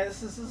 all right,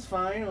 this is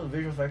fine. The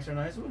visual effects are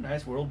nice. Ooh,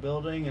 nice world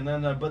building. And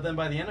then, but then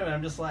by the end of it,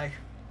 I'm just like,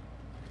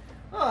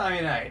 oh, I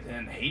mean, I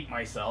didn't hate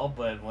myself,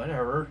 but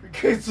whatever.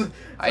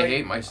 I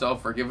hate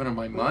myself for giving him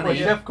my money. Was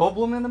Jeff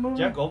Goldblum in the movie?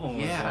 Jeff Goldblum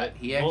was Yeah,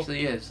 he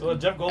actually is. Well,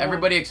 Jeff Goldblum.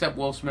 Everybody except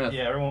Will Smith.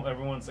 Yeah,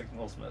 everyone's like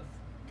Will Smith,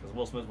 because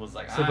Will Smith was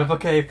like, So with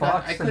K.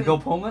 Fox I and Bill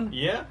Pullman?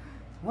 yeah.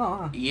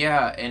 Oh.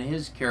 Yeah, and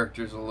his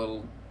character's a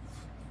little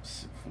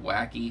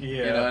wacky. Yeah.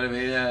 You know what I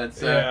mean? Yeah.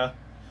 It's, Yeah.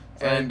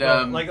 and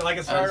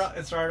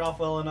it started off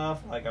well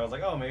enough. Like I was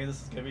like, oh, maybe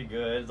this is gonna be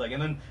good. It's like,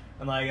 and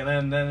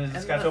then it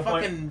just got to a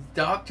point. The fucking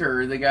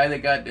doctor, the guy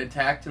that got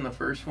attacked in the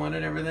first one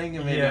and everything.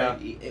 I mean, Yeah.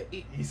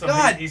 He's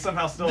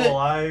somehow still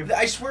alive.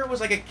 I swear it was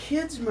like a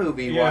kids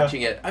movie Yeah.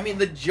 watching it. I mean,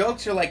 the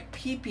jokes are like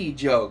pee-pee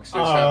jokes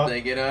or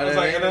something. You know what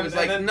I mean? It was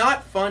like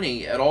not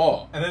funny at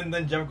all. And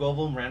then Jeff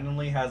Goldblum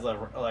randomly has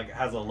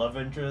a love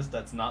interest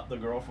that's not the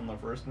girl from the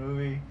first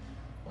movie.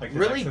 Like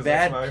Really his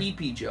bad ex-wife.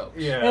 pee-pee jokes.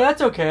 Yeah. Yeah,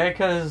 that's okay,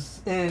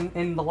 because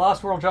in The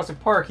Lost World Jurassic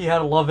Park, he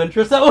had a love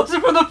interest that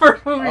wasn't from the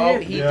first movie. Oh,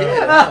 he Yeah.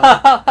 did.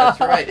 Huh? That's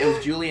right. It was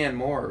Julianne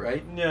Moore,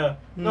 right? Yeah.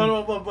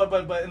 No,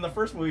 but in the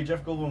first movie,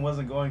 Jeff Goldblum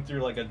wasn't going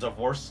through like a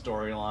divorce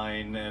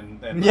storyline,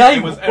 and Yeah, he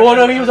was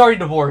already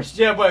divorced.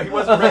 Yeah, but he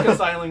wasn't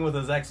reconciling with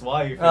his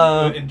ex-wife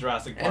in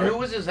Jurassic Park. And who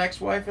was his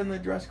ex-wife in the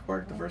Jurassic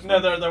Park, the first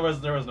No, one? there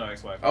was no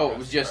ex-wife. Oh, it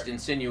was just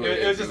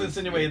insinuated. It was just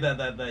insinuated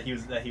that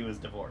he was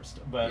divorced.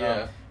 But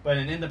Yeah. but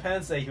in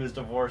Independence Day, he was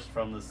divorced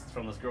from this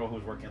girl who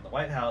was working at the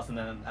White House, and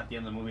then at the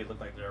end of the movie, it looked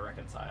like they were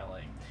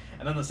reconciling.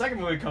 And then the second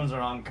movie comes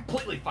around,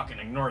 completely fucking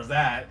ignores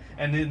that,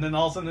 and then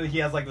all of a sudden he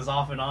has like this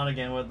off and on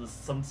again with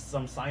some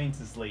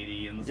scientist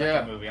lady in the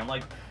second movie. I'm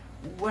like,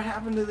 what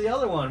happened to the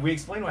other one? We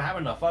explained what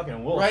happened to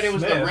fucking Will Right, Smith. it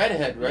was the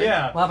redhead, right?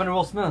 Yeah. What happened to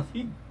Will Smith?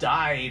 He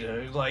died.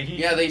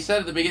 Yeah, they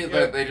said at the beginning,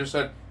 Yeah. they just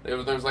said, there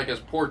was like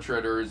his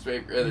portrait or his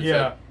favorite.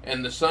 Yeah.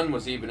 And the son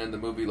was even in the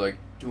movie like,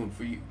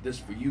 doing this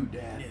for you,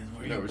 Dad.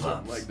 Or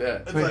something like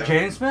that. It's Wait, like-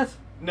 Jaden Smith?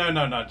 No,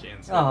 not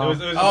James. Oh. It was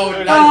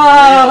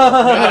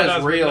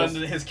not real.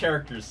 his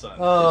character's son.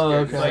 Oh,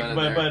 His okay.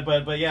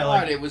 character's But yeah, God,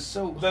 like it was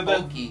so they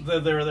hokey.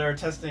 were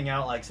testing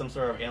out like some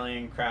sort of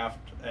alien craft,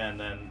 and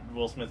then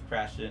Will Smith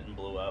crashed it and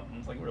blew up.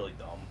 It's like really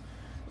dumb.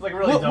 It's like a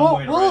really dumb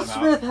way to Will write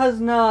him Smith out.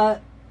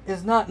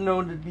 is not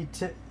known to be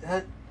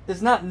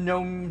is not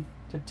known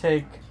to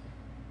take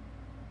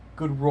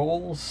good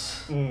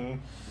roles. Mm.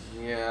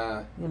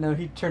 Yeah. You know,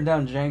 he turned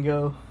down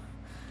Django.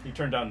 He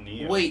turned down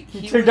Neo. Wait,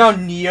 He turned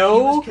down Neo.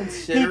 He was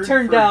considered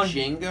turned for down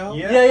Django?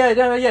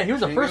 Yeah. He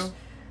was the Django? first.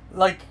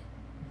 Like,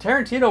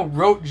 Tarantino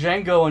wrote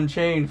Django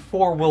Unchained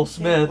for Will I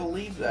Smith. can't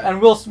believe that.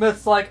 And Will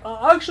Smith's like,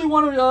 I actually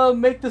want to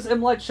make this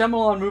M. Night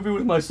Shyamalan movie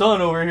with my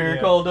son over here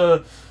Yeah. called.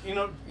 To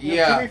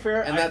be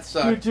fair, and that to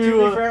sucked.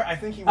 do, to be fair, I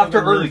think he would have After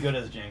been really Earth. good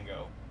as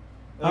Django.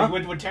 Huh?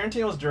 Like, with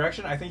Tarantino's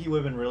direction, I think he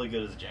would have been really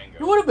good as Django.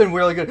 It would have been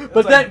really good,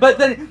 but like-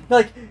 then,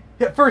 like,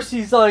 at first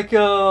he's like,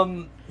 oh,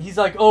 Too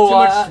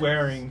much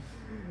swearing.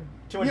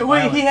 Too much Yeah,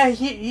 wait, violence.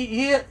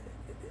 he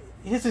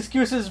his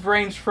excuses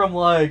range from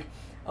like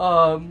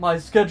my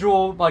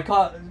schedule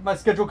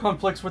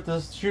conflicts with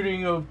the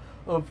shooting of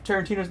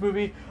Tarantino's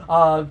movie.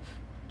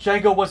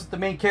 Django wasn't the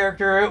main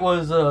character; it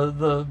was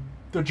the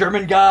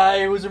German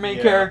guy who was the main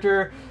Yeah.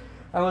 character.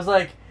 I was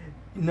like,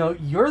 no,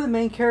 you're the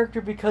main character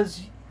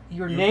because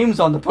your name's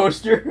on the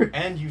poster.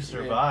 And you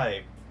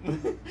survive.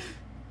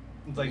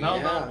 It's like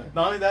Yeah.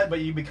 not only that, but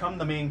you become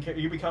the main.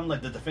 You become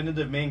like the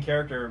definitive main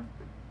character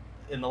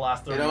in the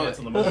last 30 minutes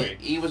of the movie.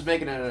 He was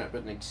making it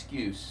an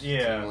excuse.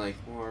 Yeah. To, like,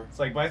 more. It's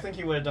like, but I think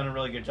he would have done a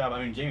really good job.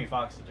 I mean, Jamie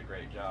Foxx did a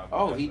great job.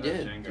 Oh, as- he as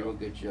did Django. do a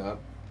good job.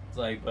 It's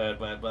like,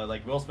 but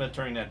like Will Smith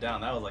turning that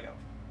down, that was like a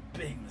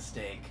big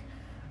mistake.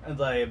 And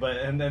like,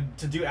 and then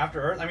to do After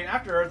Earth, I mean,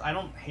 After Earth, I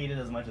don't hate it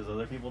as much as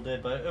other people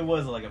did, but it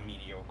was like a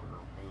mediocre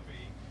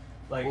movie.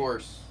 Like, Of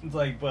course. It's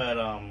like, but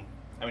I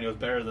mean, it was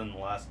better than The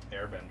Last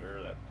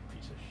Airbender, that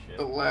piece of shit.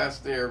 The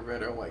Last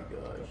Airbender, oh my A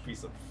gosh.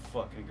 piece of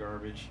fucking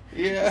garbage.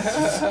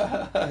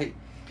 Yeah.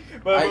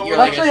 But you're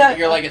like,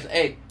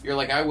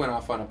 I went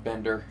off on a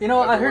bender. You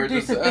know, I heard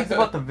afterwards. decent things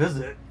about The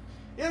Visit.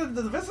 yeah,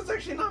 the Visit's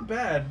actually not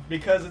bad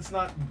because it's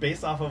not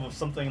based off of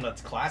something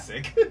that's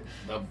classic.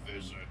 The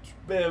Visit.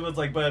 But it was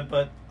like,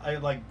 but I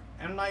like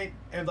M Night,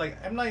 and like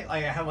M Night, I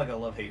have like a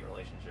love-hate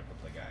relationship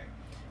with the guy.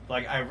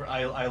 Like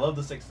I love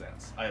The Sixth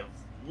Sense. I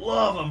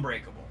love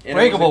Unbreakable. And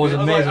Unbreakable was I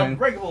like, amazing.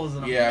 Unbreakable is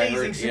an Yeah, I amazing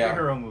heard- yeah.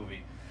 superhero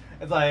movie.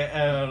 It's like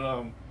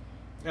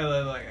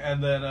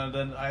and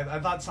then I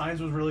thought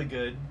Signs was really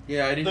good.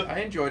 Yeah, I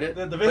enjoyed it.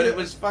 but it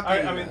was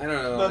fucking. I mean, don't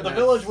know. The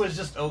Village was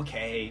just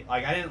okay.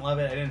 Like I didn't love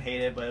it, I didn't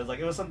hate it, but it was like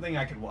it was something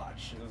I could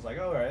watch. It was like,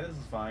 all right, this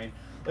is fine.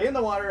 Lay in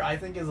the Water, I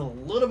think, is a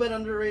little bit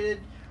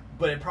underrated,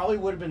 but it probably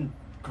would have been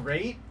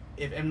great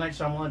if M. Night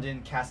Shyamalan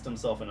didn't cast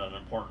himself in an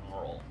important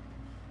role.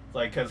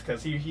 Like,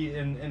 cause he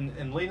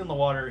in Lady in the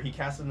Water, he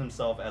casted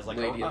himself as like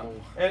Lady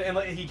in the and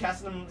like, he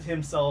casted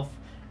himself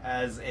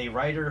as a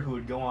writer who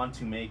would go on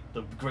to make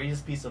the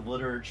greatest piece of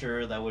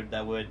literature that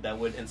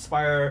would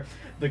inspire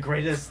the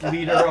greatest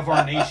leader of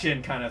our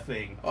nation, kind of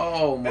thing.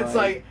 Oh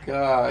my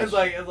gosh! It's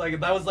like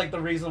that was like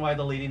the reason why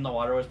the Lady in the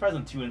Water was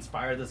present, to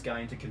inspire this guy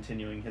into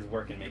continuing his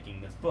work and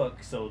making this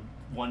book. So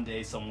one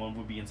day someone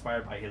would be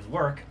inspired by his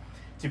work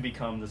to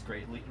become this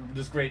great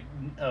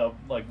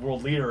like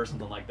world leader or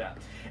something like that.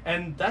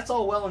 And that's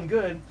all well and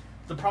good.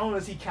 The problem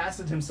is he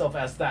casted himself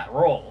as that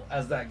role,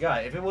 as that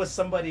guy. If it was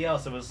somebody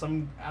else, if it was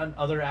some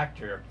other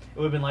actor, it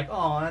would have been like,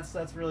 oh,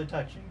 that's really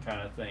touching,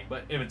 kind of thing.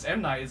 But if it's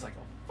M. Night, it's like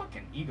a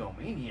fucking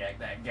egomaniac,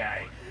 that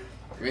guy.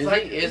 Is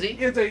like, he? Is he?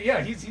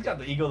 Yeah, he's got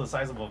the ego the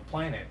size of a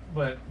planet.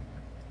 But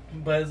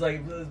it's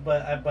like,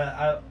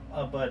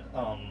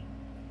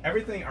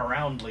 everything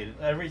around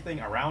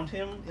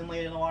him in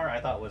Lady in the Water, I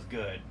thought was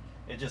good.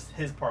 It just,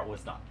 his part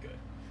was not good.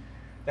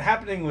 The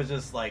Happening was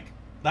just like,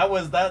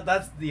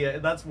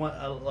 that's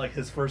one like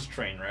his first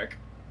train wreck.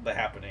 The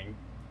Happening,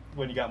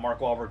 when you got Mark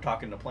Wahlberg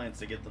talking to plants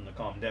to get them to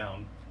calm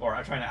down, or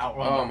trying to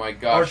outrun. Oh my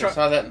gosh! I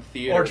saw that in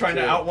theater. Or trying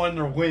to outrun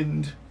their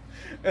wind.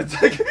 It's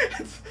like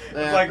it's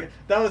like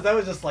that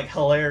was just like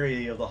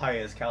hilarity of the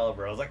highest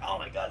caliber. I was like, oh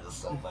my god, this is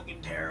so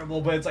fucking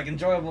terrible, but it's like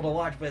enjoyable to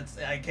watch. But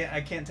I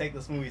can't take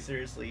this movie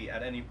seriously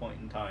at any point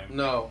in time.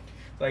 No.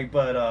 Like,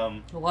 but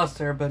The Last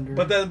Airbender.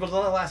 But The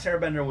Last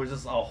Airbender was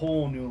just a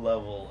whole new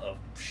level of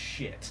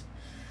shit.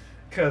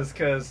 Cause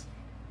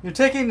you're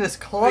taking this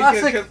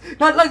classic,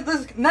 not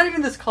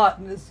even this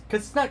classic,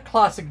 because it's not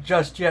classic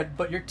just yet,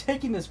 but you're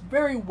taking this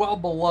very well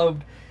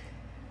beloved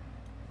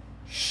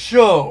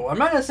show. I'm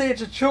not gonna say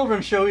it's a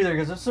children's show either,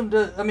 because there's some.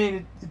 I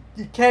mean,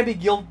 it can be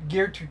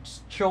geared to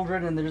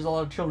children, and there's a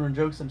lot of children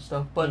jokes and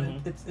stuff, but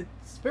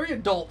it's very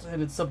adult in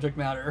its subject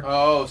matter.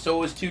 Oh, so it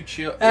was too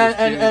chill.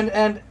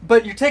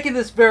 But you're taking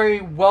this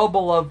very well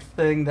beloved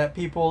thing that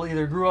people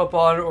either grew up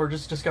on or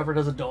just discovered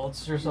as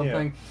adults or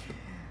something. Yeah.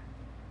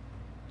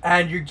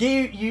 And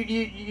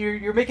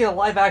you're making a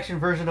live action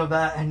version of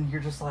that, and you're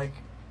just like,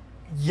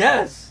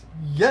 yes,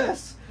 and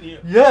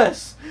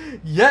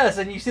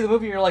you see the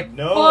movie, and you're like,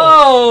 no.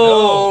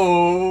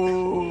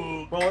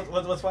 Well,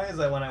 what's funny is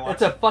that when I watch,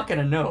 it's a fucking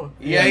a no.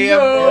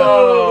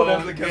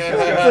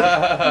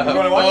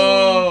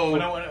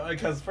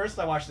 Because first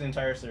I watched the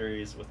entire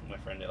series with my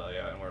friend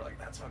Elia, and we're like,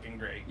 that's fucking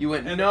great. You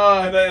went and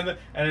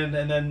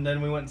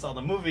then we went and saw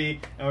the movie,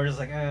 and we're just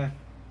like,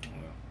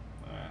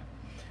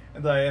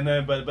 but then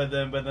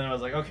I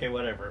was like, okay,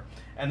 whatever.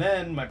 And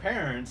then my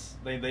parents,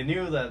 they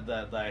knew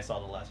that I saw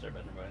the Last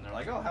Airbender movie, and they're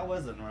like, oh, how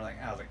was it? And we're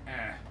like, I was like,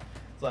 eh.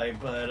 It's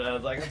like, but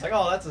it's like,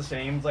 oh, that's a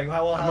shame. It's like,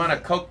 I'm on a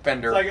coke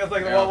bender. It's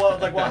like,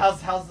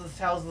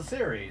 how's the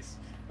series?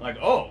 I'm like,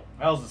 oh,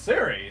 how's the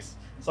series?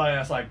 So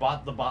I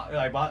bought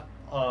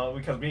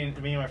because me and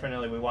my friend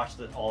Ellie, we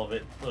watched all of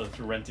it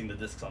through renting the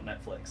discs on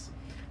Netflix.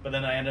 But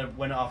then I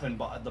went off and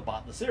bought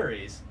the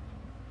series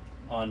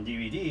on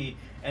DVD,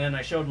 and then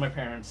I showed my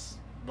parents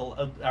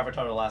the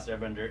Avatar: The Last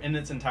Airbender in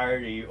its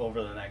entirety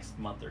over the next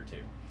month or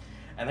two,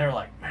 and they were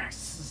like,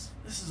 Max,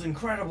 this is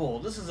incredible,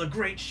 this is a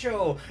great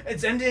show,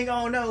 it's ending,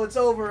 oh no, it's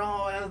over,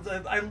 oh,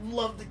 I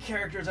love the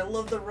characters, I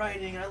love the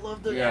writing, I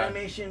love the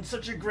animation,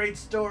 such a great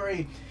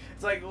story.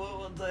 It's like,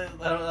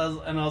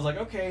 and I was like,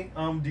 okay,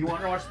 do you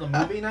want to watch the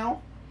movie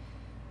now?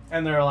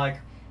 And they're like,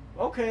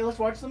 okay, let's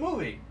watch the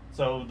movie.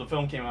 So the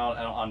film came out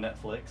on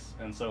Netflix,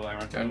 and so I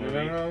rented the movie,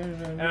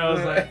 and I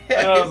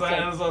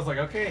was like,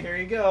 okay, here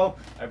you go.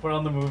 I put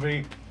on the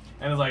movie,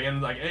 and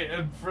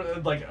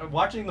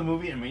watching the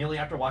movie immediately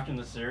after watching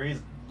the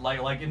series,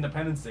 like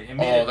Independence Day,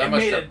 that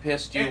must have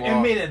pissed you off.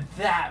 It made it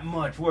that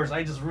much worse.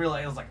 I just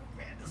realized, I was like,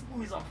 man, this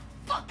movie's a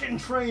fucking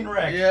train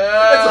wreck.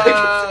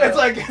 Yeah. It's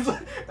like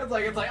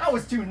I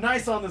was too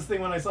nice on this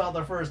thing when I saw it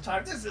the first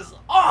time. This is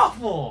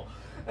awful.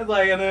 And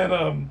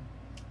then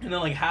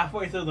like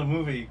halfway through the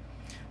movie,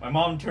 my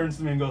mom turns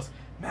to me and goes,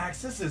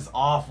 Max, this is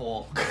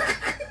awful.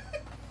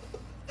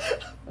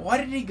 Why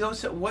did he go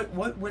so... What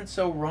went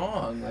so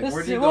wrong? Like,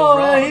 where did he go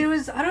wrong? He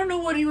was... I don't know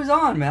what he was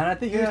on, man. I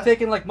think he was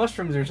taking, like,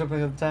 mushrooms or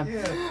something at the time.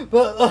 Yeah.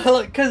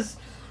 But, because...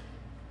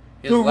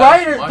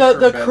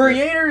 The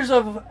creators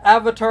of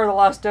Avatar: The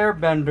Last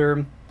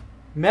Airbender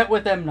met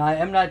with M. Night.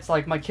 M. Night's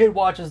like, my kid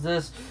watches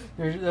this.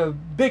 They're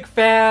big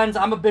fans.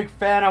 I'm a big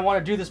fan. I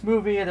want to do this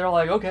movie. And they're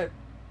like, okay.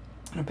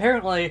 And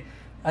apparently...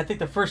 I think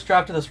the first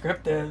draft of the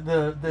script, they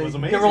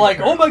were like,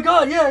 oh my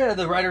god, yeah.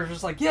 The writers were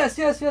just like, yes,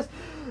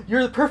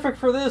 you're perfect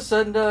for this,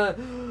 and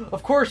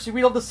of course,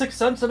 we love the Sixth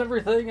Sense and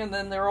everything, and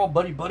then they're all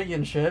buddy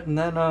and shit, and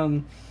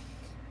then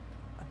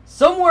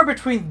somewhere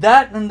between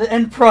that and the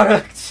end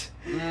product,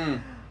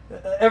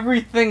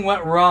 everything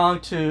went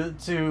wrong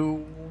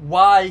to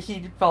why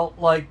he felt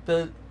like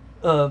the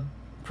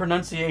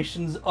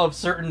pronunciations of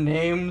certain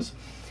names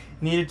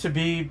needed to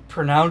be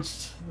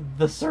pronounced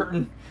the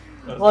certain...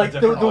 Like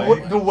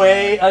the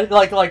way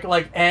like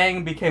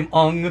Aang became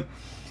Ung,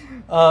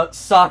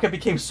 Sokka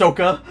became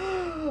Soka.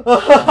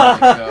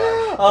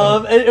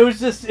 Oh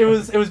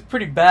it was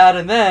pretty bad.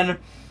 And then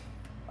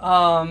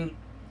I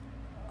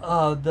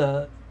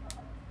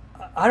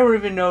don't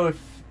even know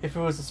if it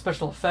was a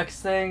special effects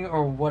thing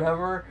or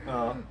whatever.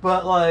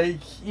 But like,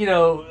 you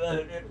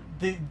know,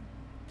 the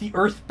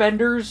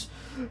Earthbenders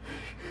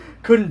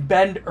couldn't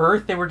bend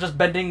Earth. They were just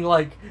bending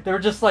like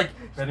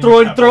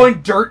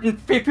throwing dirt in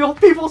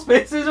people's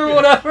faces or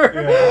whatever,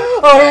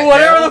 or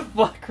whatever the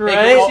fuck, right?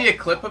 Hey, can we see a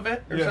clip of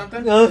it or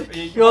something? All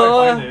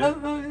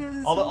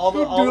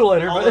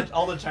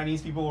the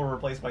Chinese people were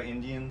replaced by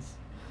Indians.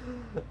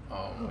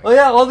 Oh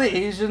yeah, all the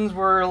Asians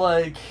were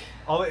like.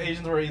 All the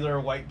Asians were either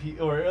white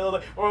people, or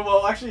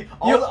well, actually,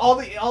 all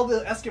the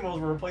Eskimos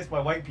were replaced by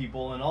white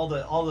people, and all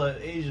the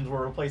Asians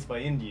were replaced by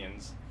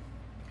Indians.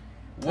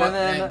 What?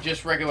 And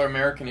just regular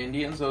American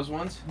Indians, those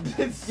ones?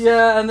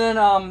 Yeah, and then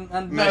no,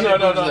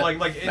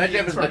 like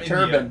Indians from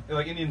turban. India,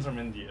 like Indians from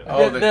India.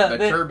 Oh, the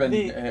turban.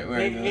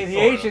 The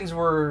Asians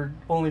were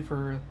only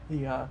for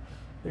the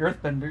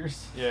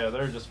Earthbenders. Yeah,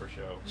 they're just for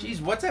show.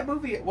 Jeez, what's that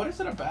movie? What is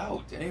it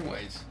about,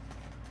 anyways?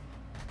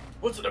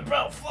 What's it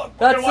about? Fuck.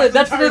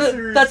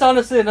 That's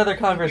honestly another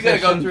conversation.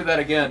 You gotta go through that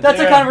again. That's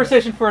a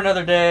conversation for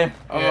another day.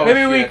 Oh,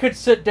 maybe we could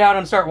sit down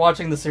and start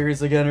watching the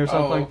series again or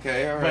something. Oh,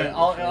 okay, all right. But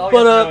all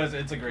you know is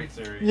it's a great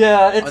series.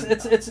 Yeah,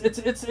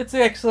 it's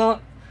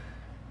excellent,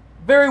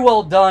 very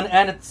well done,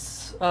 and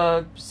its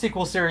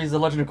sequel series, The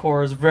Legend of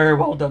Korra, is very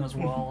well done as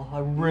well. I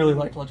really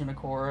like Legend of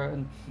Korra,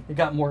 and it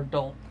got more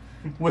adult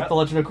with The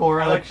Legend of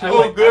Korra.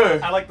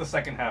 I like the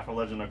second half of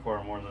Legend of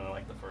Korra more than I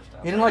like the first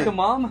half. You didn't like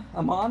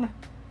Amon?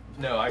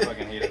 No, I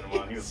fucking hated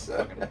him. He was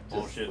fucking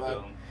bullshit.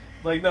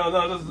 Like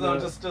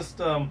just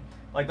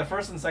like the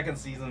first and second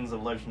seasons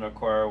of Legend of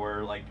Korra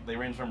were like they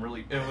ranged from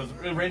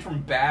it ranged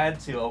from bad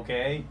to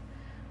okay.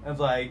 It's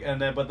like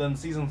but then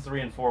seasons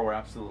 3 and 4 were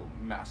absolute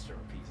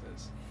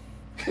masterpieces.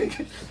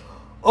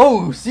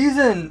 Oh,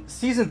 season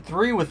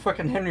 3 with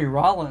fucking Henry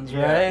Rollins,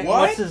 right?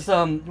 What? What's his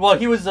well,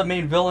 he was the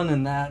main villain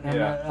in that.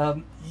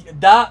 And,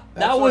 That's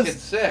that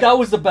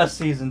was the best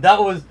season. That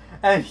was.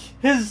 And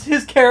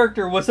his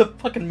character was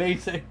fucking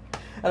amazing.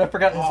 And I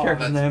forgot his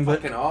character's name,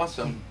 but fucking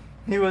awesome.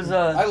 He was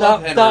I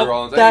love Henry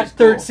Rollins. That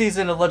third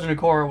season of Legend of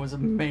Korra was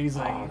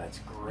amazing. Oh, that's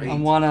great.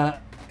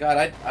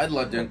 God, I'd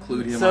love to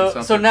include him on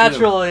something. So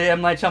naturally,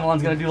 M. Night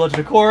Shyamalan's gonna do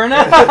Legend of Korra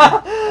now.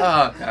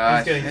 Oh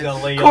gosh.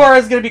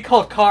 Korra's gonna be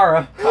called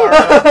Kara.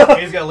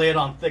 He's gonna lay it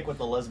on thick with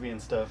the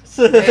lesbian stuff.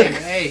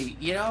 hey,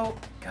 you know,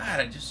 God,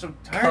 I'm just so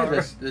tired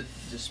of this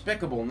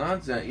despicable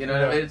nonsense. You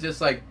know, it's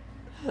just like.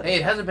 Hey,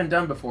 it hasn't been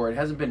done before. It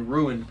hasn't been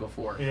ruined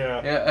before. Yeah.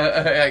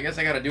 I guess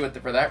I got to do it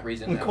for that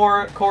reason.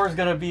 Korra's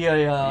gonna be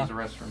a. Use the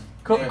restroom.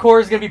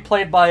 Korra's gonna be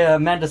played by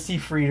Amanda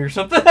Seyfried or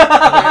something.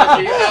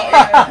 Fucking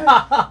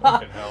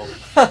hell.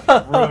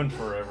 Ruined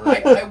forever.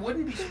 I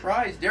wouldn't be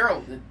surprised,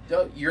 Daryl.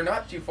 You're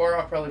not too far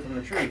off, probably, from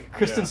the truth.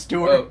 Kristen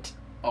Stewart.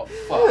 Oh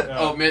fuck!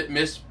 Oh,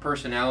 Miss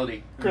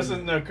Personality.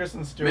 Kristen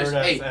Stewart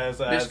as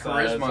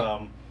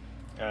Charisma.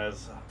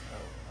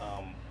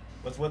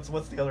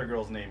 What's the other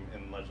girl's name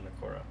in Legend of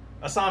Korra?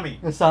 Asami.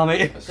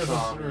 Kristen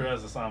Stewart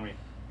as Asami.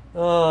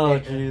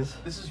 Oh, jeez.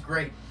 This is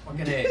great.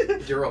 Fucking A.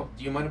 Daryl,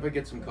 do you mind if I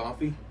get some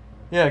coffee?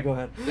 Yeah, go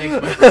ahead.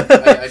 Thanks, my friend.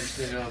 I just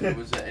didn't know if there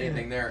was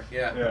anything there.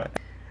 Yeah.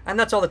 And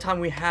that's all the time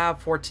we have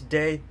for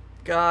today,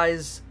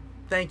 guys.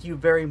 Thank you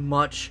very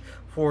much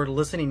for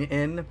listening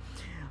in.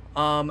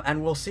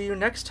 And we'll see you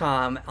next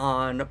time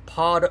on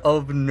Pod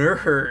of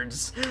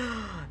Nerds.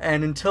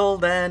 And until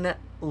then,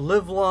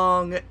 live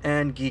long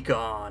and geek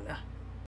on.